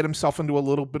 does he get himself into a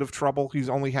little bit of trouble? He's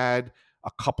only had a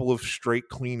couple of straight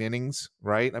clean innings,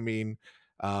 right? I mean,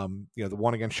 the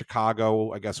one against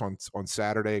Chicago, I guess on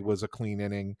Saturday was a clean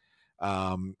inning.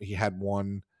 He had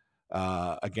one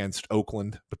against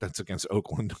Oakland, but that's against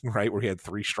Oakland, right? Where he had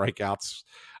 3 strikeouts.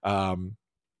 And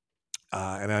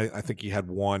I think he had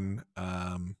one.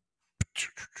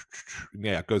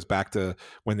 It goes back to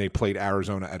when they played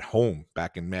Arizona at home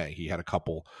back in May. He had a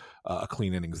couple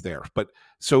clean innings there. But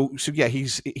so yeah,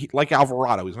 he's like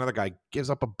Alvarado. He's another guy, gives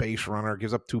up a base runner,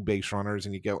 gives up 2 base runners,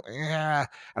 and you go, yeah.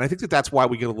 And I think that's why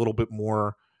we get a little bit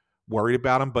more worried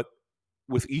about him. But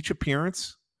with each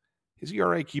appearance, his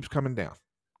ERA keeps coming down.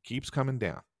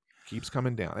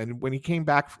 And when he came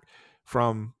back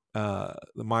from the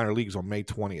minor leagues on May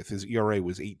 20th, his ERA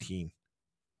was 18.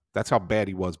 That's how bad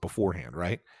he was beforehand,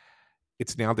 right?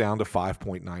 It's now down to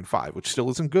 5.95, which still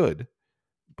isn't good,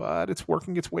 but it's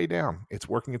working its way down.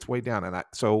 And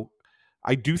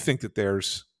I do think that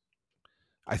there's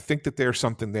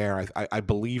something there. I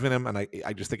believe in him, and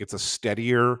I just think it's a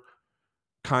steadier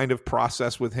kind of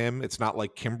process with him. It's not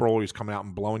like Kimbrel, who's coming out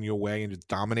and blowing you away and just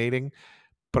dominating,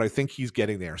 but I think he's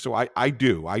getting there. So I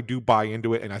do buy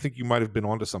into it, and I think you might have been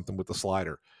onto something with the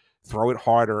slider. Throw it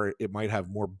harder, it might have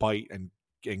more bite and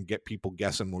get people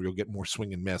guessing, where you'll get more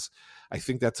swing and miss. I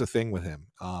think that's a thing with him.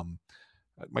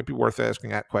 It might be worth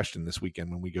asking that question this weekend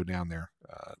when we go down there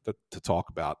to talk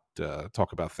about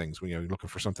things. When you're looking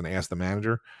for something to ask the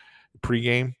manager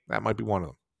pregame, that might be one of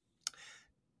them.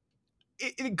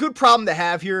 A good problem to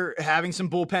have here, having some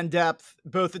bullpen depth,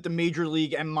 both at the major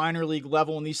league and minor league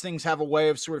level. And these things have a way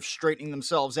of sort of straightening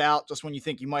themselves out. Just when you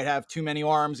think you might have too many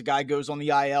arms, a guy goes on the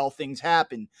IL, things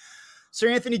happen. Sir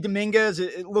Anthony Dominguez,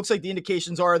 it looks like the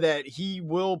indications are that he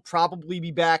will probably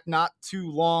be back not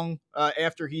too long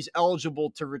after he's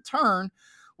eligible to return,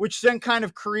 which then kind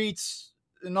of creates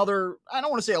another, I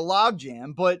don't want to say a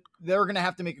logjam, but they're going to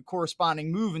have to make a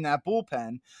corresponding move in that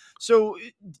bullpen. So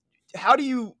how do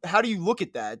you look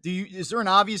at that? Is there an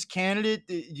obvious candidate?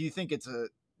 Do you think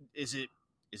is it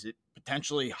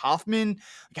potentially Hoffman?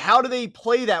 How do they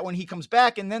play that when he comes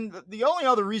back? And then the only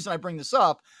other reason I bring this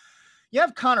up, you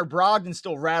have Connor Brogdon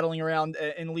still rattling around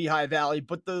in Lehigh Valley,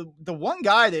 but the one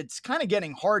guy that's kind of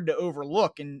getting hard to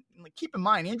overlook, and keep in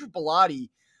mind, Andrew Bellotti,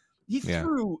 he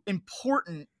threw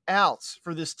important outs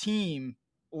for this team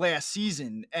last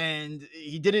season, and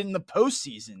he did it in the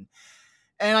postseason.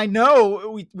 And I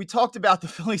know we talked about the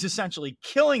Phillies essentially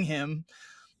killing him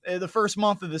the first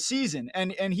month of the season,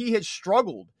 and he had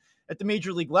struggled at the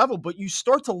major league level, but you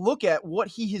start to look at what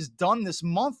he has done this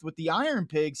month with the Iron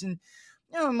Pigs. And,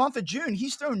 in the month of June,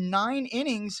 he's thrown 9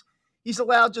 innings. He's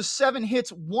allowed just 7 hits,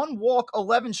 1 walk,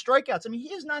 11 strikeouts. I mean,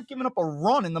 he has not given up a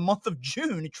run in the month of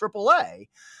June at AAA.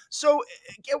 So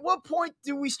at what point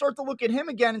do we start to look at him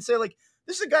again and say, like,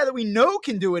 this is a guy that we know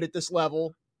can do it at this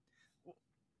level?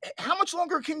 How much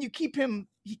longer can you keep him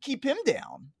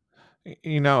down?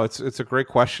 It's a great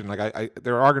question. Like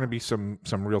there are going to be some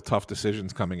real tough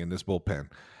decisions coming in this bullpen.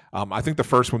 I think the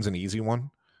first one's an easy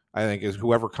one. I think is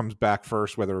whoever comes back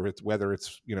first, whether it's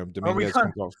Dominguez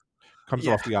comes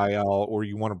off the IL, or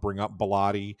you want to bring up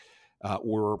Bilotti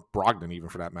or Brogdon even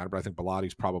for that matter. But I think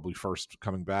Bilotti's probably first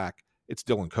coming back. It's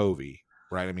Dylan Covey,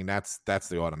 right? I mean, that's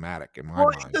the automatic in my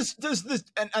mind. Does this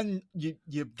and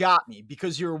you got me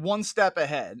because you're one step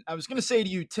ahead. I was going to say to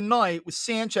you tonight with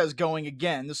Sanchez going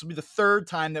again, this will be the 3rd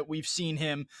time that we've seen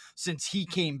him since he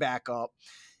came back up.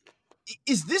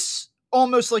 Is this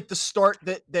almost like the start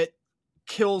that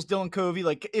kills Dylan Covey?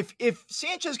 Like if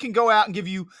Sanchez can go out and give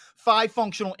you 5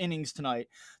 functional innings tonight,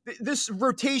 this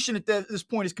rotation at this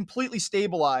point is completely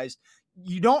stabilized.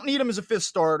 You don't need him as a 5th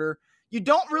starter. You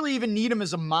don't really even need him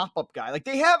as a mop-up guy. Like,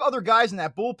 they have other guys in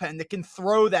that bullpen that can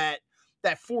throw that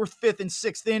 4th, 5th, and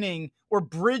 6th inning or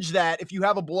bridge that if you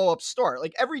have a blow-up start.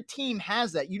 Like, every team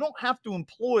has that. You don't have to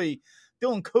employ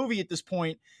Dylan Covey at this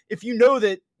point if you know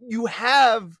that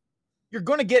you're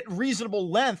going to get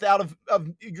reasonable length out of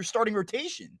your starting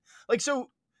rotation. Like, so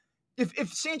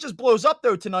if Sanchez blows up,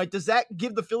 though, tonight, does that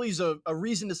give the Phillies a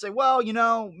reason to say, well,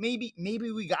 maybe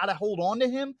we got to hold on to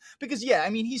him? Because, yeah, I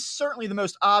mean, he's certainly the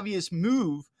most obvious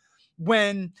move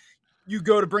when you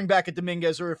go to bring back a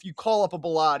Dominguez or if you call up a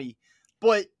Bilotti.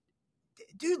 But,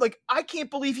 dude, like, I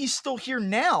can't believe he's still here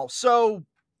now. So,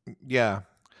 yeah.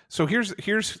 So here's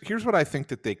what I think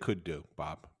that they could do,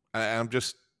 Bob. I'm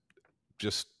just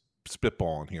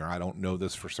spitballing here. I don't know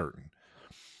this for certain.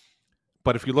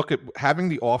 But if you look at having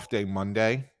the off day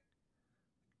Monday,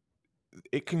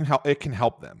 it can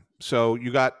help them. So you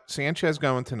got Sanchez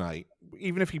going tonight,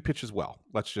 even if he pitches well,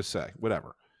 let's just say,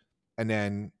 whatever. And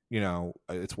then,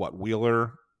 it's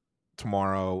Wheeler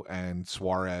tomorrow and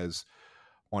Suarez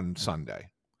on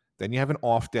Sunday. Then you have an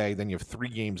off day, then you have 3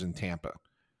 games in Tampa.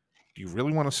 Do you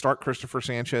really want to start Christopher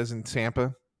Sanchez in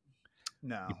Tampa?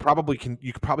 No. You probably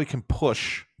can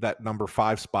push that number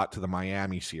 5 spot to the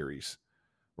Miami series,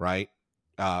 right?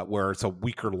 Where it's a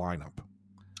weaker lineup.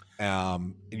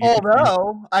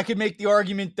 Although I could make the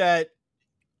argument that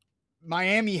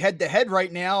Miami head-to-head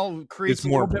right now creates a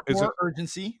little bit more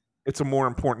urgency. It's a more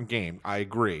important game. I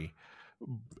agree.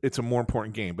 It's a more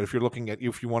important game. But if you're looking at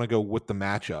if you want to go with the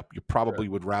matchup, you probably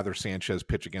would rather Sanchez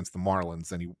pitch against the Marlins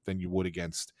than you would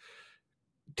against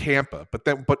Tampa.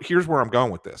 But here's where I'm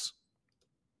going with this.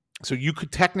 So you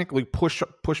could technically push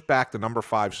back the number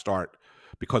 5 start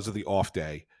because of the off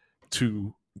day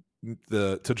to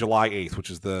July 8th,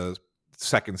 which is the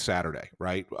 2nd Saturday,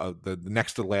 right? The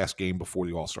next to the last game before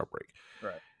the All-Star break.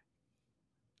 Right.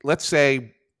 Let's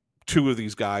say 2 of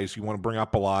these guys, you want to bring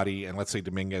up Bilotti, and let's say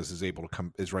Dominguez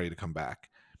is ready to come back,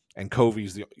 and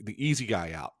Covey's the easy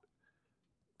guy out.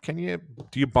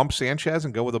 Do you bump Sanchez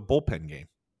and go with a bullpen game?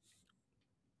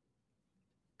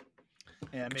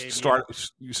 Yeah, maybe.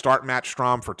 You start Matt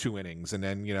Strahm for 2 innings, and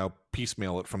then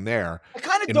piecemeal it from there. I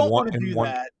kind of don't want to do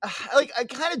that. I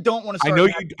kind of don't want to.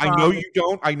 I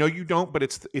know you don't.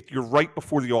 But you're right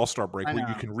before the All-Star break where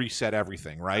you can reset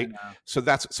everything, right?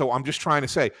 So I'm just trying to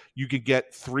say you could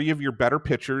get 3 of your better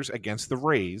pitchers against the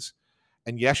Rays,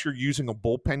 and yes, you're using a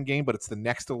bullpen game, but it's the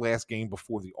next to last game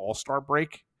before the All-Star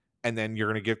break, and then you're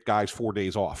going to give guys 4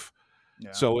 days off.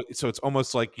 Yeah. So it's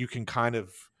almost like you can kind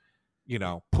of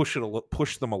push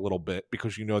them a little bit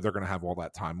because they're going to have all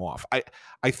that time off.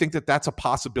 I think that's a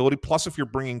possibility. Plus, if you're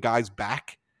bringing guys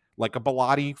back like a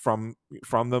Bilotti from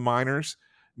the minors,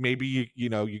 maybe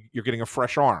you're getting a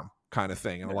fresh arm kind of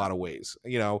thing in a lot of ways.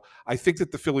 I think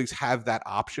that the Phillies have that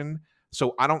option.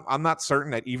 So I'm not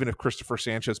certain that even if Christopher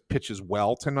Sanchez pitches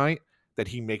well tonight, that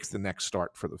he makes the next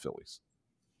start for the Phillies.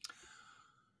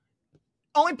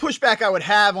 Only pushback I would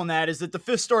have on that is that the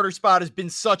 5th starter spot has been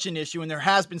such an issue and there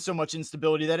has been so much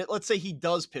instability that let's say he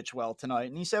does pitch well tonight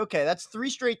and you say, okay, that's 3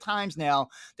 straight times now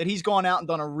that he's gone out and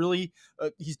done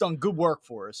he's done good work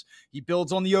for us. He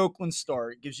builds on the Oakland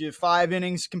start, gives you 5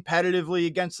 innings competitively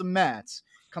against the Mets,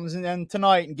 comes in then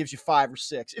tonight and gives you 5 or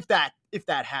 6. If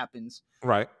that happens,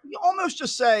 right. You almost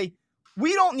just say,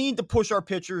 we don't need to push our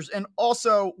pitchers, and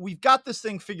also we've got this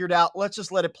thing figured out. Let's just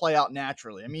let it play out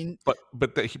naturally. I mean, but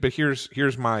here's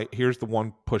the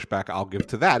one pushback I'll give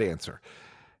to that answer.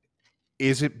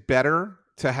 Is it better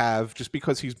to have, just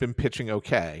because he's been pitching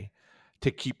okay,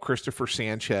 to keep Christopher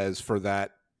Sanchez for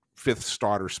that fifth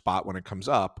starter spot when it comes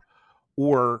up,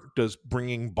 or does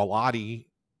bringing Bellotti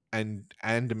and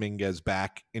Dominguez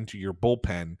back into your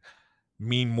bullpen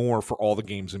mean more for all the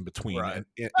games in between Right.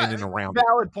 and around it?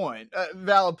 Valid point.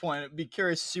 Valid point. I'd be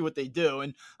curious to see what they do.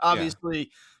 And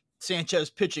obviously, Sanchez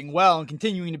pitching well and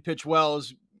continuing to pitch well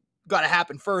is got to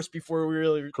happen first before we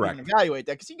really Correct. even evaluate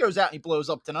that. Because he goes out and he blows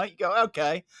up tonight. You go,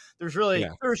 okay, there's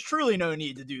truly no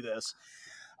need to do this.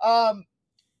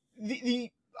 The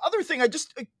other thing,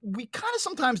 we kind of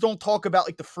sometimes don't talk about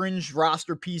like the fringe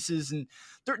roster pieces, and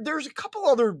there's a couple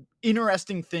other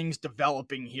interesting things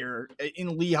developing here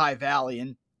in Lehigh Valley,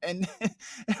 and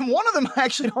one of them I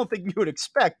actually don't think you would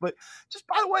expect. But just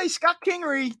by the way, Scott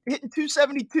Kingery hitting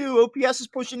 272, OPS is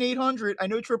pushing 800. I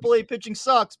know AAA pitching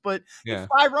sucks, but 5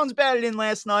 runs batted in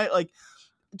last night. Like,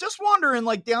 just wondering,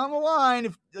 like, down the line,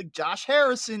 if like Josh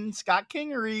Harrison, Scott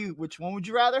Kingery, which one would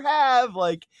you rather have?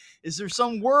 Like, is there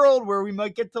some world where we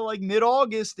might get to like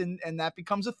mid-August and that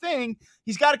becomes a thing?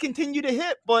 He's got to continue to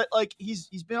hit, but like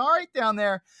he's been all right down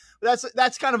there. But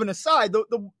that's kind of an aside.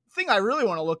 The thing I really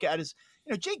want to look at is,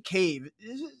 Jake Cave.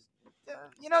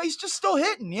 He's just still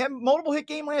hitting. He had a multiple hit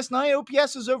game last night.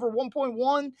 OPS is over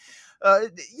 1.1.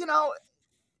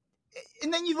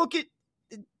 And then you look at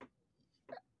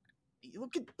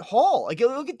Hall, like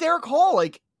look at Derek Hall.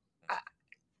 Like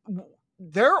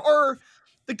there are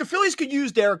like the Phillies could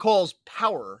use Derek Hall's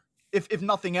power if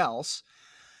nothing else.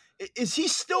 Is he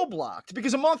still blocked?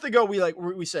 Because a month ago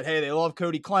we said, hey, they love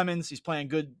Cody Clemens. He's playing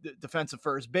good defensive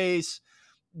first base.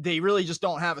 They really just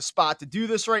don't have a spot to do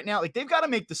this right now. Like they've got to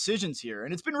make decisions here,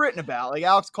 and it's been written about. Like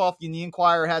Alex Coffey in the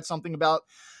Inquirer had something about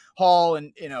Hall,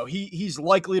 and he's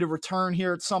likely to return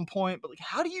here at some point. But like,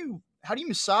 how do you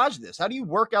massage this? How do you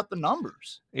work out the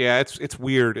numbers? Yeah, it's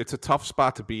weird. It's a tough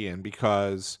spot to be in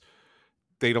because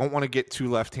they don't want to get too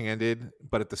left-handed,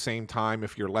 but at the same time,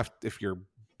 if your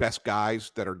best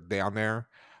guys that are down there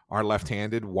are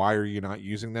left-handed, why are you not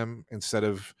using them instead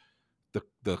of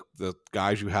the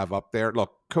guys you have up there?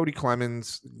 Look, Cody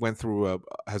Clemens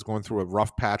has gone through a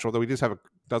rough patch, although he does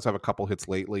have a couple hits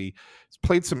lately. He's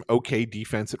played some okay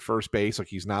defense at first base. Like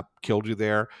he's not killed you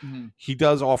there. Mm-hmm. He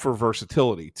does offer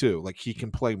versatility too. Like he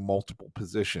can play multiple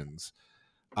positions,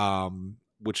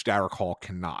 which Derek Hall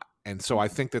cannot. And so I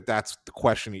think that's the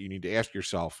question that you need to ask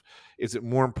yourself. Is it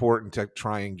more important to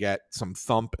try and get some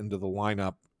thump into the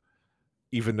lineup,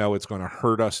 even though it's going to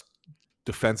hurt us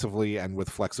defensively and with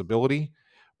flexibility,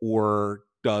 or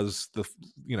does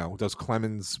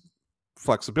Clemens'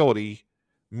 flexibility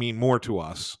mean more to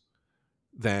us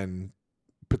than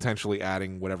potentially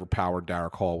adding whatever power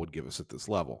Derek Hall would give us at this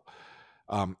level?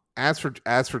 As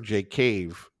for Jake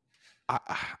Cave,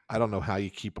 I don't know how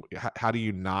do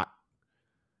you not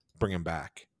bring him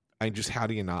back? How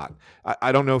do you not?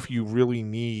 I don't know if you really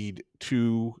need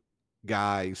 2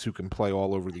 guys who can play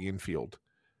all over the infield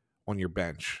on your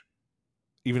bench,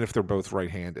 even if they're both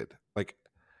right-handed. Like,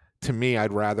 to me,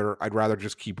 I'd rather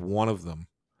just keep one of them.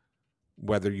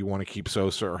 Whether you want to keep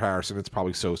Sosa or Harrison, it's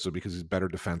probably Sosa because he's better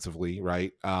defensively,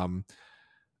 right?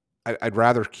 I'd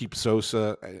rather keep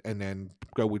Sosa and then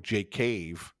go with Jake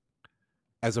Cave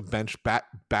as a bench bat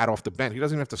off the bench. He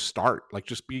doesn't even have to start. Like,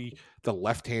 just be the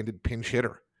left-handed pinch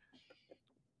hitter,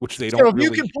 which they don't really.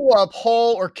 So if you can pull up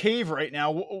Hall or Cave right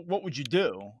now, what would you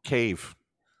do? Cave.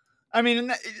 I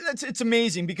mean, it's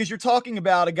amazing because you're talking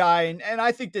about a guy, and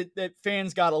I think that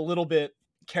fans got a little bit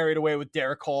carried away with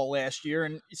Derek Hall last year,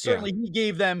 and certainly he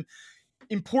gave them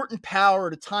important power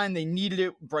at a time they needed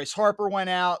it. Bryce Harper went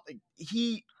out.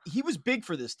 He was big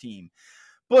for this team.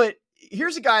 But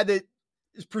here's a guy that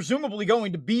is presumably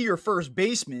going to be your first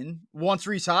baseman once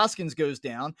Rhys Hoskins goes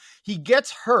down. He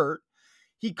gets hurt.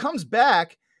 He comes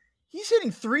back. He's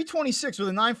hitting 326 with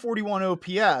a 941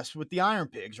 OPS with the Iron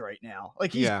Pigs right now.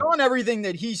 Like he's done everything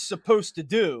that he's supposed to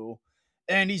do,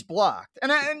 and he's blocked.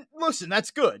 And listen,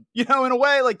 that's good. In a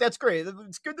way, like that's great.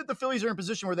 It's good that the Phillies are in a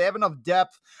position where they have enough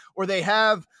depth or they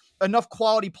have enough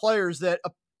quality players that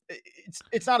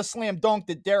it's not a slam dunk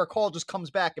that Derek Hall just comes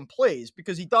back and plays,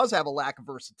 because he does have a lack of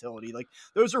versatility. Like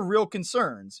those are real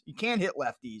concerns. You can't hit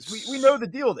lefties. We know the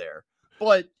deal there,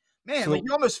 but man, so, like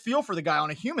you almost feel for the guy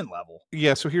on a human level.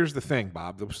 Yeah. So here's the thing,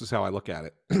 Bob. This is how I look at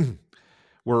it.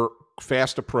 We're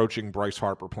fast approaching Bryce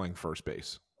Harper playing first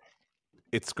base.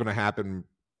 It's going to happen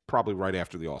probably right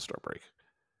after the All-Star break.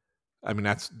 I mean,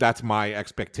 that's my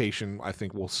expectation. I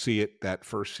think we'll see it that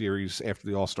first series after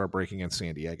the All-Star break against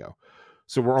San Diego.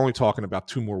 So we're only talking about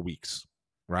 2 more weeks,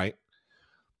 right?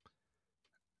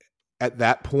 At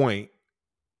that point,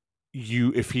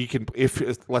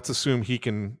 let's assume he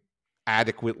can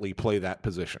adequately play that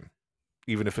position,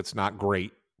 even if it's not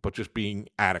great, but just being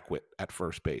adequate at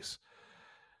first base.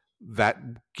 that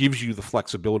gives you the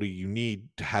flexibility you need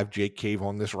to have Jake Cave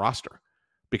on this roster,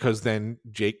 because then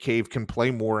Jake Cave can play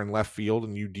more in left field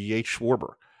and you DH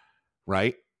Schwarber,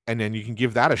 right? And then you can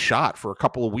give that a shot for a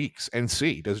couple of weeks and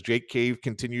see, does Jake Cave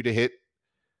continue to hit,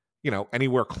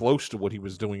 anywhere close to what he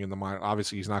was doing in the minor?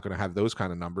 Obviously, he's not going to have those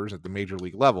kind of numbers at the major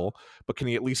league level, but can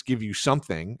he at least give you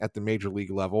something at the major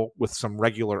league level with some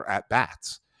regular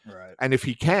at-bats? Right. And if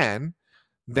he can,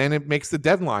 then it makes the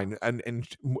deadline and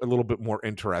a little bit more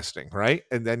interesting, right?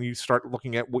 And then you start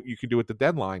looking at what you can do at the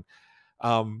deadline.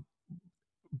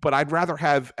 But I'd rather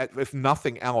have, if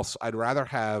nothing else, I'd rather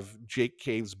have Jake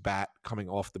Cave's bat coming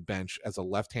off the bench as a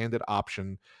left-handed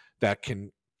option that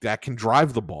can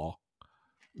drive the ball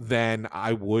than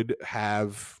I would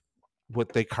have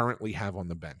what they currently have on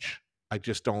the bench. I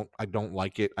don't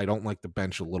like it. I don't like the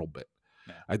bench a little bit.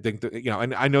 Yeah. I think that,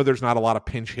 and I know there's not a lot of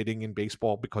pinch hitting in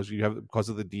baseball because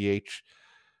of the DH,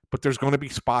 but there's going to be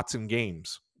spots in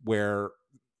games where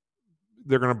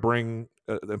they're going to bring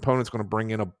the opponent's going to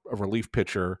bring in a relief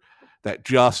pitcher that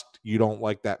just, you don't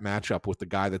like that matchup with the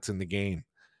guy that's in the game.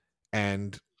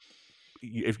 And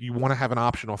if you want to have an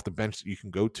option off the bench that you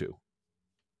can go to,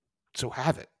 so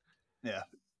have it. Yeah.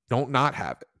 Don't not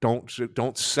have it.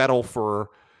 Don't settle for,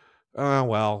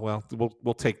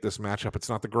 we'll take this matchup. It's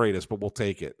not the greatest, but we'll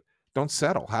take it. Don't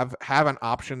settle. Have an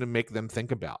option to make them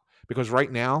think about. Because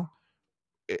right now,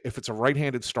 if it's a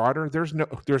right-handed starter, there's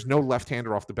no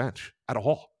left-hander off the bench at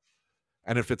all.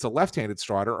 And if it's a left-handed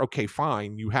starter, okay,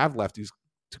 fine, you have lefties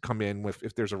to come in with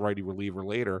if there's a righty reliever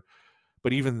later.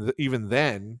 But even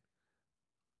then,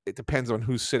 it depends on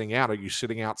who's sitting out. Are you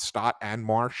sitting out Stott and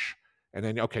Marsh? And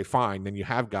then, okay, fine, then you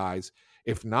have guys.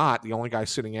 If not, the only guy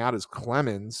sitting out is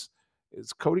Clemens.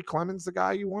 Is Cody Clemens the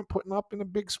guy you want putting up in a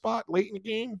big spot late in the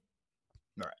game?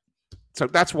 All right. So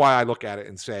that's why I look at it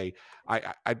and say,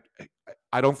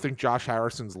 I don't think Josh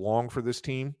Harrison's long for this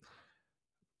team,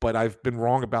 but I've been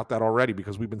wrong about that already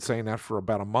because we've been saying that for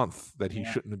about a month that he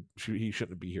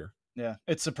shouldn't be here. Yeah,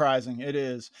 it's surprising. It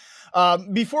is.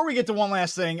 Before we get to one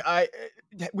last thing,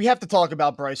 we have to talk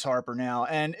about Bryce Harper now.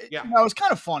 And it's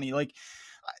kind of funny. Like,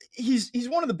 he's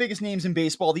one of the biggest names in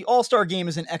baseball. The All-Star game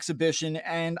is an exhibition,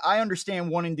 and I understand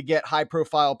wanting to get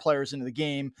high-profile players into the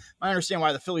game. I understand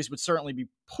why the Phillies would certainly be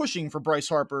pushing for Bryce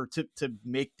Harper to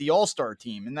make the All-Star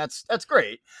team, and that's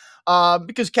great.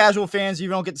 Because casual fans, you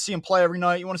don't get to see him play every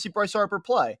night. You want to see Bryce Harper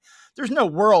play. There's no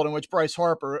world in which Bryce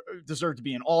Harper deserved to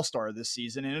be an All-Star this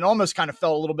season, and it almost kind of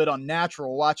felt a little bit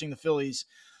unnatural watching the Phillies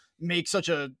make such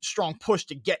a strong push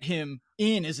to get him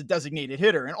in as a designated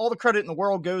hitter. And all the credit in the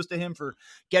world goes to him for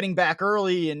getting back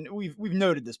early. And we've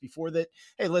noted this before that,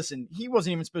 hey, listen, he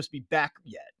wasn't even supposed to be back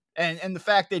yet. And the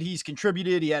fact that he's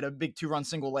contributed, he had a big 2-run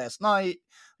single last night.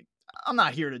 I'm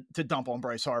not here to dump on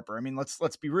Bryce Harper. I mean,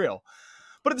 let's be real.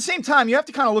 But at the same time, you have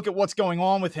to kind of look at what's going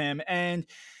on with him. And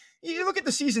you look at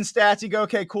the season stats, you go,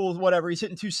 okay, cool, whatever. He's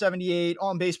hitting 278,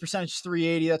 on base percentage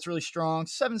 380. That's really strong.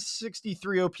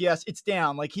 763 OPS. It's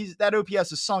down. Like that OPS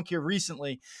has sunk here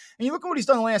recently. And you look at what he's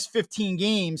done the last 15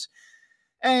 games.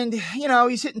 And,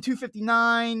 he's hitting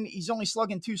 259. He's only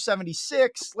slugging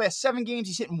 276. Last 7 games,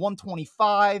 he's hitting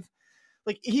 125.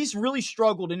 Like, he's really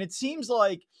struggled. And it seems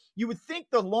like you would think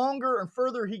the longer and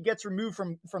further he gets removed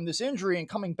from this injury and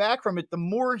coming back from it, the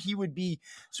more he would be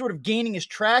sort of gaining his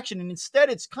traction. And instead,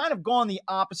 it's kind of gone the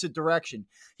opposite direction.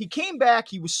 He came back.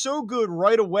 He was so good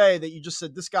right away that you just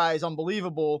said, this guy is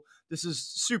unbelievable. This is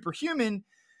superhuman.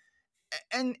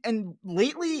 And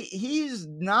lately, he's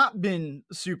not been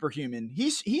superhuman.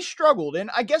 He's struggled.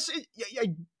 And I guess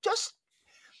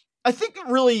I think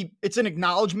it's an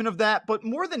acknowledgement of that. But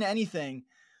more than anything,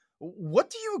 what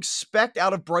do you expect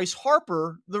out of Bryce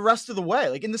Harper the rest of the way?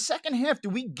 Like, in the second half, do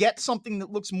we get something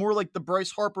that looks more like the Bryce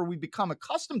Harper we've become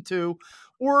accustomed to?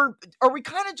 Or are we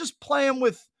kind of just playing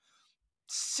with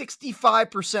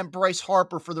 65% Bryce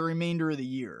Harper for the remainder of the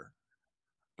year?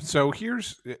 So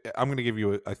I'm going to give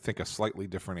you, I think, a slightly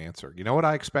different answer. You know what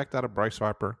I expect out of Bryce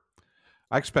Harper?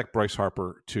 I expect Bryce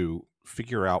Harper to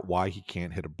figure out why he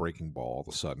can't hit a breaking ball all of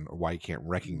a sudden, or why he can't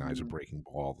recognize a breaking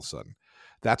ball all of a sudden.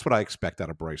 That's what I expect out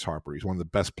of Bryce Harper. He's one of the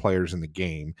best players in the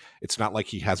game. It's not like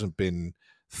he hasn't been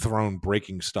thrown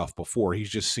breaking stuff before. He's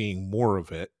just seeing more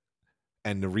of it.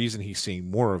 And the reason he's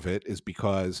seeing more of it is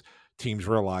because teams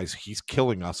realize he's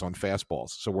killing us on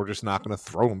fastballs. So we're just not going to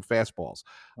throw him fastballs.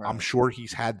 Right. I'm sure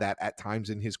he's had that at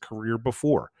times in his career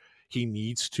before. He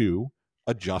needs to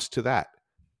adjust to that.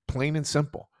 Plain and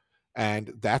simple.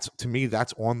 And to me,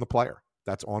 that's on the player.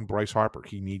 That's on Bryce Harper.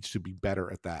 He needs to be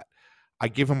better at that. I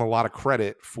give him a lot of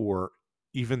credit for,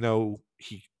 even though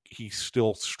he's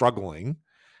still struggling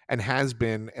and has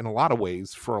been in a lot of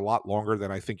ways for a lot longer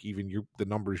than I think even the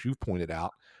numbers you've pointed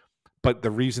out. But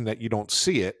the reason that you don't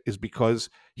see it is because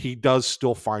he does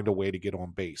still find a way to get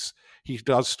on base. He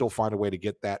does still find a way to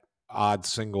get that odd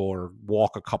single or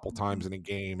walk a couple times in a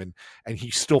game, and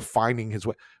he's still finding his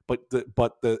way.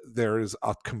 But there is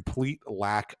a complete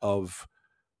lack of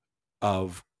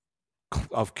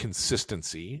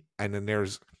consistency, and then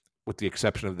there's, with the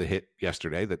exception of the hit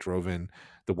yesterday that drove in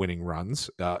the winning runs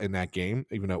in that game,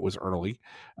 even though it was early,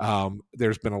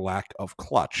 there's been a lack of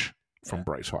clutch from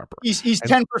Bryce Harper. He's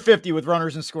 10 for 50 with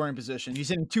runners in scoring position. He's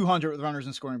hitting 200 with runners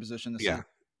in scoring position this season.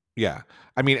 Yeah.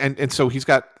 I mean, and so he's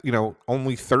got,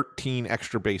 only 13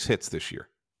 extra base hits this year.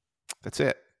 That's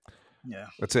it. Yeah.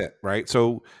 That's it. Right.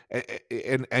 So,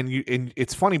 and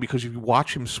it's funny because if you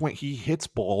watch him swing, he hits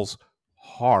balls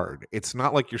hard. It's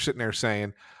not like you're sitting there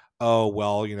saying, oh,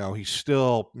 well, he's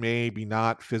still maybe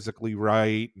not physically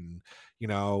right. And,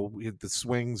 the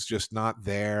swing's just not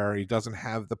there. He doesn't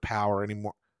have the power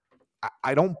anymore.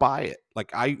 I don't buy it.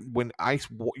 Like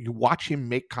you watch him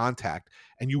make contact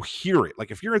and you hear it. Like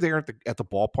if you're there at the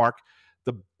ballpark,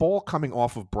 the ball coming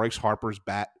off of Bryce Harper's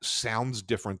bat sounds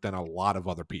different than a lot of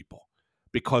other people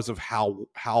because of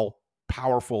how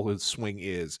powerful his swing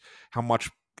is, how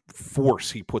much force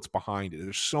he puts behind it.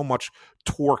 There's so much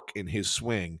torque in his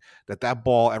swing that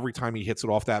ball, every time he hits it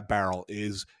off that barrel,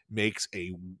 makes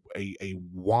a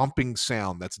whomping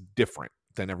sound that's different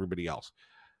than everybody else.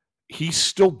 He's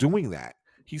still doing that.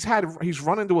 He's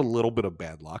run into a little bit of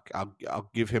bad luck. I'll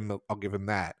give him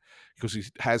that, because he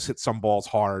has hit some balls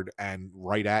hard and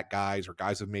right at guys, or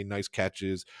guys have made nice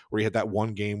catches, where he had that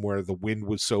one game where the wind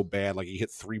was so bad, like he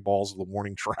hit 3 balls of the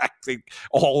warning track.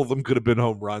 All of them could have been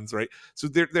home runs, right? So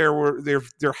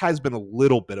there has been a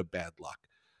little bit of bad luck,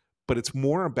 but it's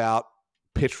more about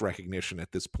pitch recognition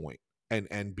at this point,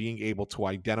 and being able to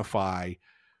identify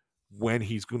when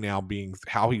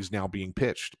how he's now being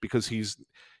pitched, because he's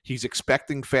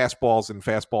expecting fastballs and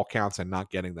fastball counts and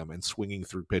not getting them, and swinging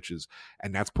through pitches,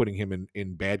 and that's putting him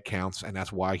in bad counts, and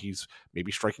that's why he's maybe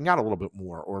striking out a little bit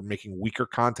more or making weaker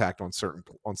contact on certain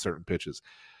pitches.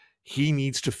 He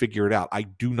needs to figure it out. I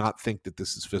do not think that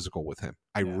this is physical with him.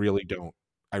 I really don't.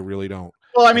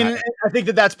 Well, I mean, I think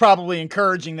that's probably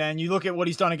encouraging then. You look at what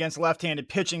he's done against left-handed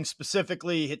pitching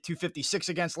specifically. He hit 256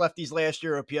 against lefties last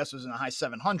year. OPS was in the high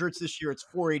 700s this year. It's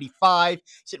 485.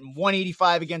 He's hitting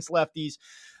 185 against lefties.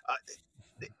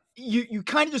 You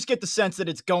kind of just get the sense that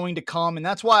it's going to come, and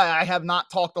that's why I have not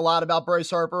talked a lot about Bryce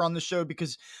Harper on the show,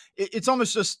 because it's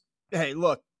almost just, hey,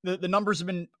 look, the numbers have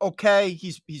been okay.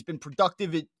 He's been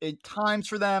productive at times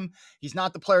for them. He's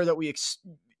not the player that we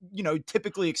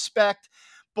typically expect,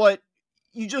 but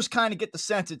you just kind of get the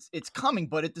sense it's coming.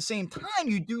 But at the same time,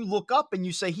 you do look up and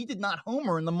you say he did not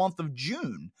homer in the month of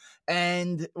June,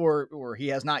 and or he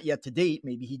has not yet to date.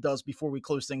 Maybe he does before we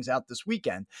close things out this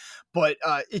weekend. But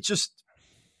it's just,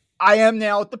 I am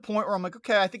now at the point where I'm like,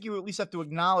 okay, I think you at least have to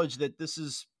acknowledge that this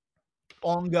is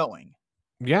ongoing.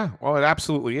 Yeah, well, it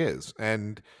absolutely is.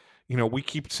 And we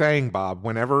keep saying, Bob,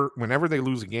 whenever they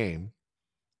lose a game,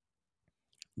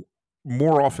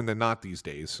 more often than not these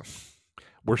days,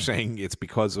 we're saying it's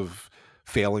because of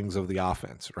failings of the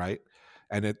offense, right?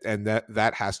 And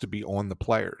that has to be on the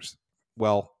players.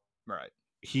 Well, right.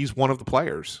 He's one of the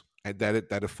players that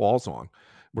it falls on.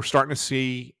 We're starting to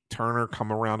see Turner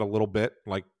come around a little bit.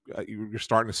 Like you're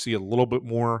starting to see a little bit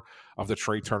more of the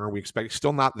Trey Turner we expect.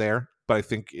 Still not there, but I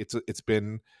think it's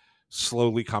been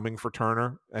slowly coming for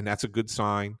Turner, and that's a good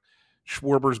sign.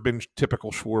 Schwarber's been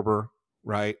typical Schwarber,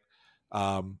 right?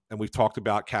 And we've talked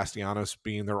about Castellanos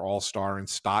being their all-star and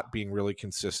Stott being really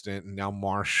consistent. And now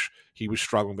Marsh, he was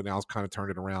struggling, but now he's kind of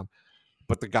turned it around.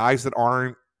 But the guys that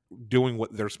aren't doing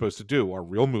what they're supposed to do are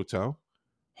Real Muto,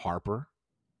 Harper,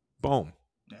 Bohm.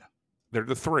 Yeah. They're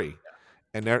the 3. Yeah.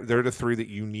 And they're the 3 that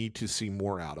you need to see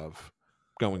more out of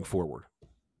going forward.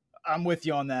 I'm with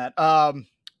you on that.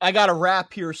 I got a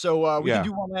wrap here, so we can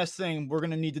do one last thing. We're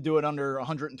going to need to do it under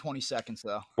 120 seconds,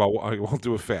 though. Well, we'll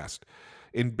do it fast.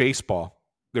 In baseball,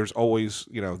 there's always,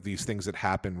 these things that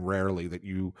happen rarely that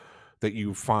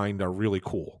you find are really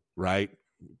cool, right?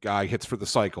 Guy hits for the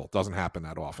cycle. Doesn't happen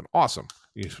that often. Awesome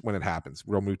when it happens.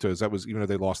 Real Mutos, that was, even though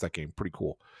they lost that game, pretty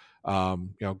cool.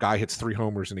 Guy hits 3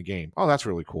 homers in a game. Oh, that's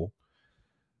really cool.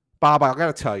 Bob, I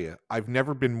got to tell you, I've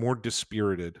never been more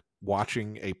dispirited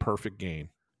watching a perfect game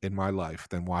in my life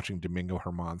than watching Domingo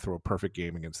Germán throw a perfect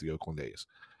game against the Oakland A's.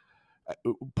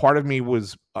 Part of me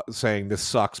was saying this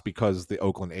sucks because the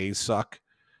Oakland A's suck.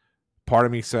 Part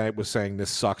of me was saying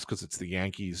this sucks because it's the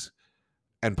Yankees.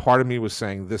 And part of me was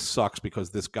saying this sucks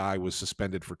because this guy was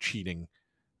suspended for cheating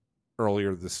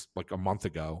earlier a month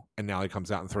ago, and now he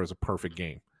comes out and throws a perfect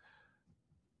game.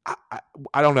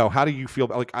 I don't know. How do you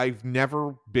feel? I've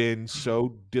never been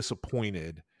so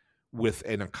disappointed with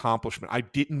an accomplishment. I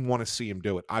didn't want to see him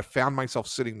do it. I found myself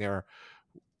sitting there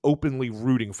openly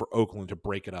rooting for Oakland to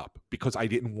break it up because I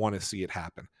didn't want to see it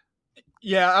happen.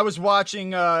 Yeah, I was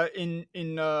watching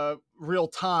in real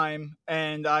time,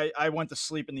 and I went to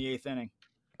sleep in the 8th inning.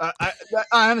 I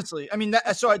honestly, I mean,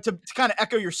 to kind of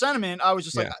echo your sentiment, I was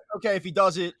just like, okay, if he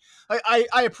does it,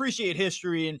 I appreciate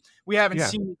history, and we haven't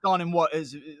seen it done in what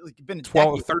has been a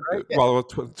 12, decade, right? well,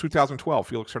 2012.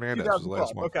 Felix Hernandez was the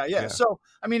last one. Okay, yeah. So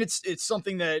I mean, it's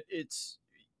something that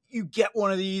you get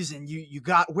one of these, and you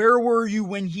got, where were you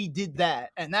when he did that?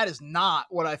 And that is not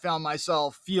what I found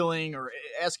myself feeling or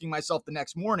asking myself the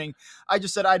next morning. I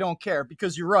just said, I don't care,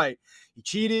 because you're right. He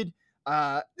cheated.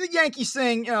 The Yankees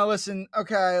thing, listen,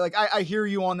 okay, like I hear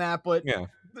you on that, but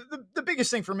the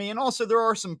biggest thing for me, and also there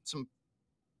are some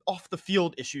off the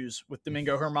field issues with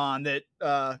Domingo Germán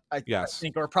that I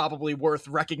think are probably worth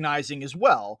recognizing as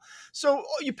well. So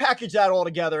you package that all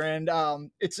together,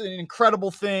 and it's an incredible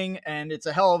thing, and it's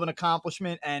a hell of an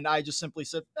accomplishment. And I just simply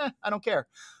said, I don't care.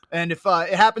 And if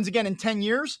it happens again in 10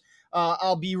 years,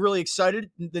 I'll be really excited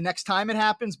the next time it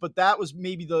happens. But that was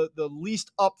maybe the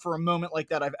least up for a moment like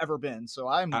that I've ever been. So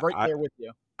I'm right there with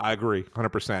you. I agree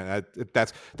 100%.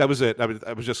 That was it.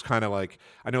 I was just kind of like,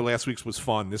 I know last week's was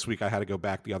fun. This week I had to go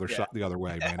back the other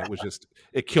way, man. It was just,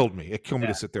 it killed me. It killed me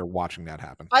to sit there watching that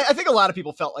happen. I think a lot of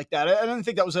people felt like that. I don't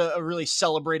think that was a really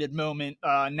celebrated moment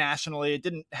nationally. It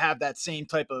didn't have that same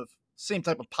type of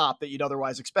pop that you'd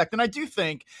otherwise expect. And I do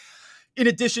think, in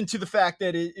addition to the fact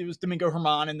that it was Domingo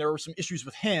Germán and there were some issues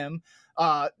with him,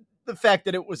 the fact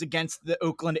that it was against the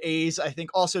Oakland A's, I think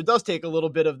also does take a little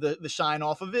bit of the shine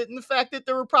off of it. And the fact that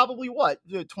there were probably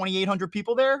 2,800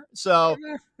 people there. So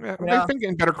they've been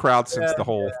getting better crowds since the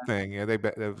whole thing. Yeah,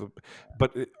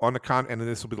 but on the and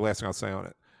this will be the last thing I'll say on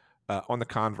it. On the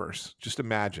converse, just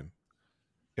imagine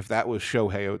if that was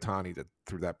Shohei Ohtani that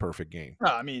threw that perfect game.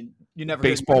 No, I mean, you never.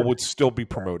 Baseball would still be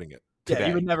promoting it today. Yeah,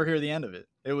 you would never hear the end of it.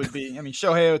 It would be, I mean,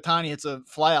 Shohei Ohtani hits a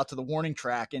fly out to the warning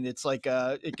track, and it's like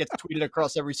it gets tweeted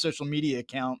across every social media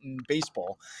account in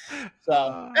baseball.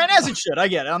 So, and as it should, I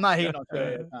get it. I'm not hating on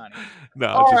Shohei Ohtani.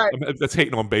 No, that's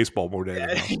hating on baseball more than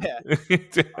anything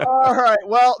else. All right.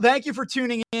 Well, thank you for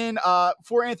tuning in.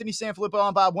 For Anthony Sanfilippo,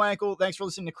 I'm Bob Wankel. Thanks for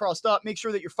listening to Crossed Up. Make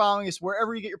sure that you're following us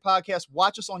wherever you get your podcast.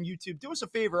 Watch us on YouTube. Do us a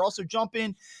favor. Also, jump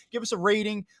in, give us a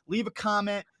rating, leave a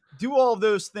comment. Do all of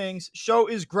those things. Show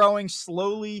is growing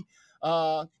slowly,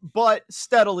 but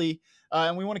steadily.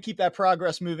 And we want to keep that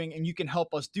progress moving, and you can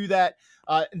help us do that.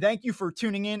 Thank you for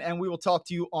tuning in, and we will talk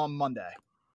to you on Monday.